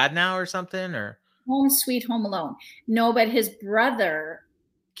the dad now or something, or Home Sweet Home Alone? No, but his brother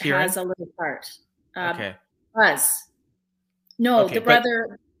has a little part. Buzz. No, the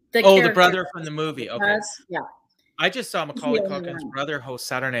brother. The brother from the movie. Okay. Buzz, yeah. I just saw Macaulay Culkin's brother host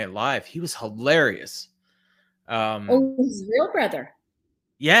Saturday Night Live. He was hilarious. His real brother.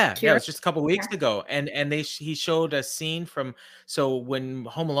 Yeah, it was just a couple weeks ago, and he showed a scene from when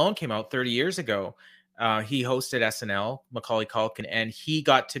Home Alone came out 30 years ago. He hosted SNL, Macaulay Culkin, and he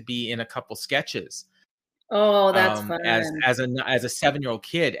got to be in a couple sketches. Oh, that's fun. As a 7-year-old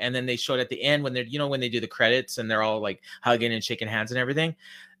kid, and then they showed at the end when they're when they do the credits and they're all like hugging and shaking hands and everything.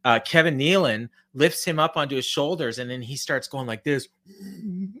 Kevin Nealon lifts him up onto his shoulders, and then he starts going like this.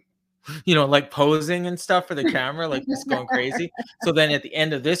 Like posing and stuff for the camera, like just going crazy. So then at the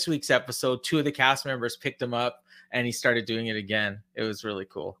end of this week's episode, 2 of the cast members picked him up and he started doing it again. It was really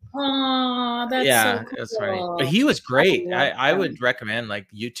cool. Oh, that's so cool. It was funny. But he was great. I would recommend like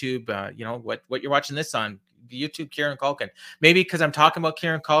YouTube, what you're watching this on, YouTube Kieran Culkin. Maybe because I'm talking about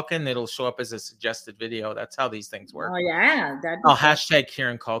Kieran Culkin, it'll show up as a suggested video. That's how these things work. Oh yeah. I'll hashtag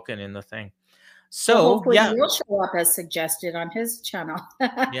Kieran Culkin in the thing. So hopefully he'll show up as suggested on his channel.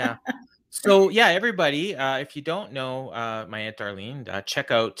 Yeah. So yeah, everybody, if you don't know my Aunt Darlene,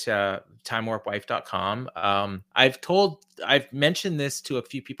 check out timewarpwife.com. I've mentioned this to a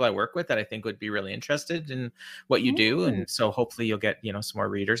few people I work with that I think would be really interested in what you do, and so hopefully you'll get some more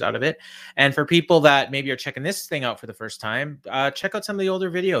readers out of it. And for people that maybe are checking this thing out for the first time, check out some of the older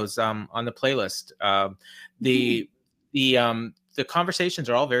videos on the playlist. The conversations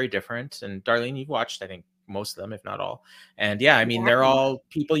are all very different, and Darlene, you've watched, I think, most of them, if not all. And yeah, I mean, they're all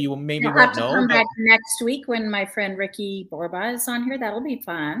people you maybe won't know. Come back next week when my friend Ricky Borba is on here. That'll be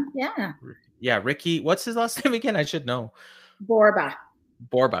fun. Yeah, Ricky. What's his last name again? I should know. Borba.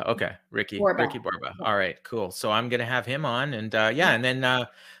 Okay, Ricky Borba. All right, cool. So I'm gonna have him on, and and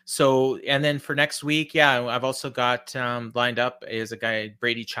then for next week, I've also got lined up is a guy,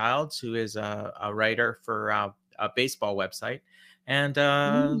 Brady Childs, who is a writer for a baseball website. And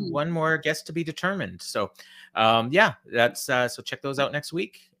one more guest to be determined. So that's so check those out next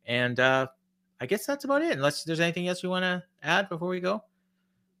week. And I guess that's about it, unless there's anything else you want to add before we go.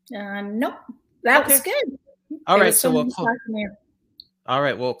 Nope, that was good. All right, so we'll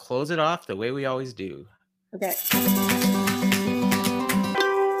close it off the way we always do. Okay.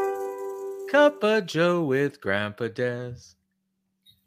 Cup of Joe with Grampa Dez.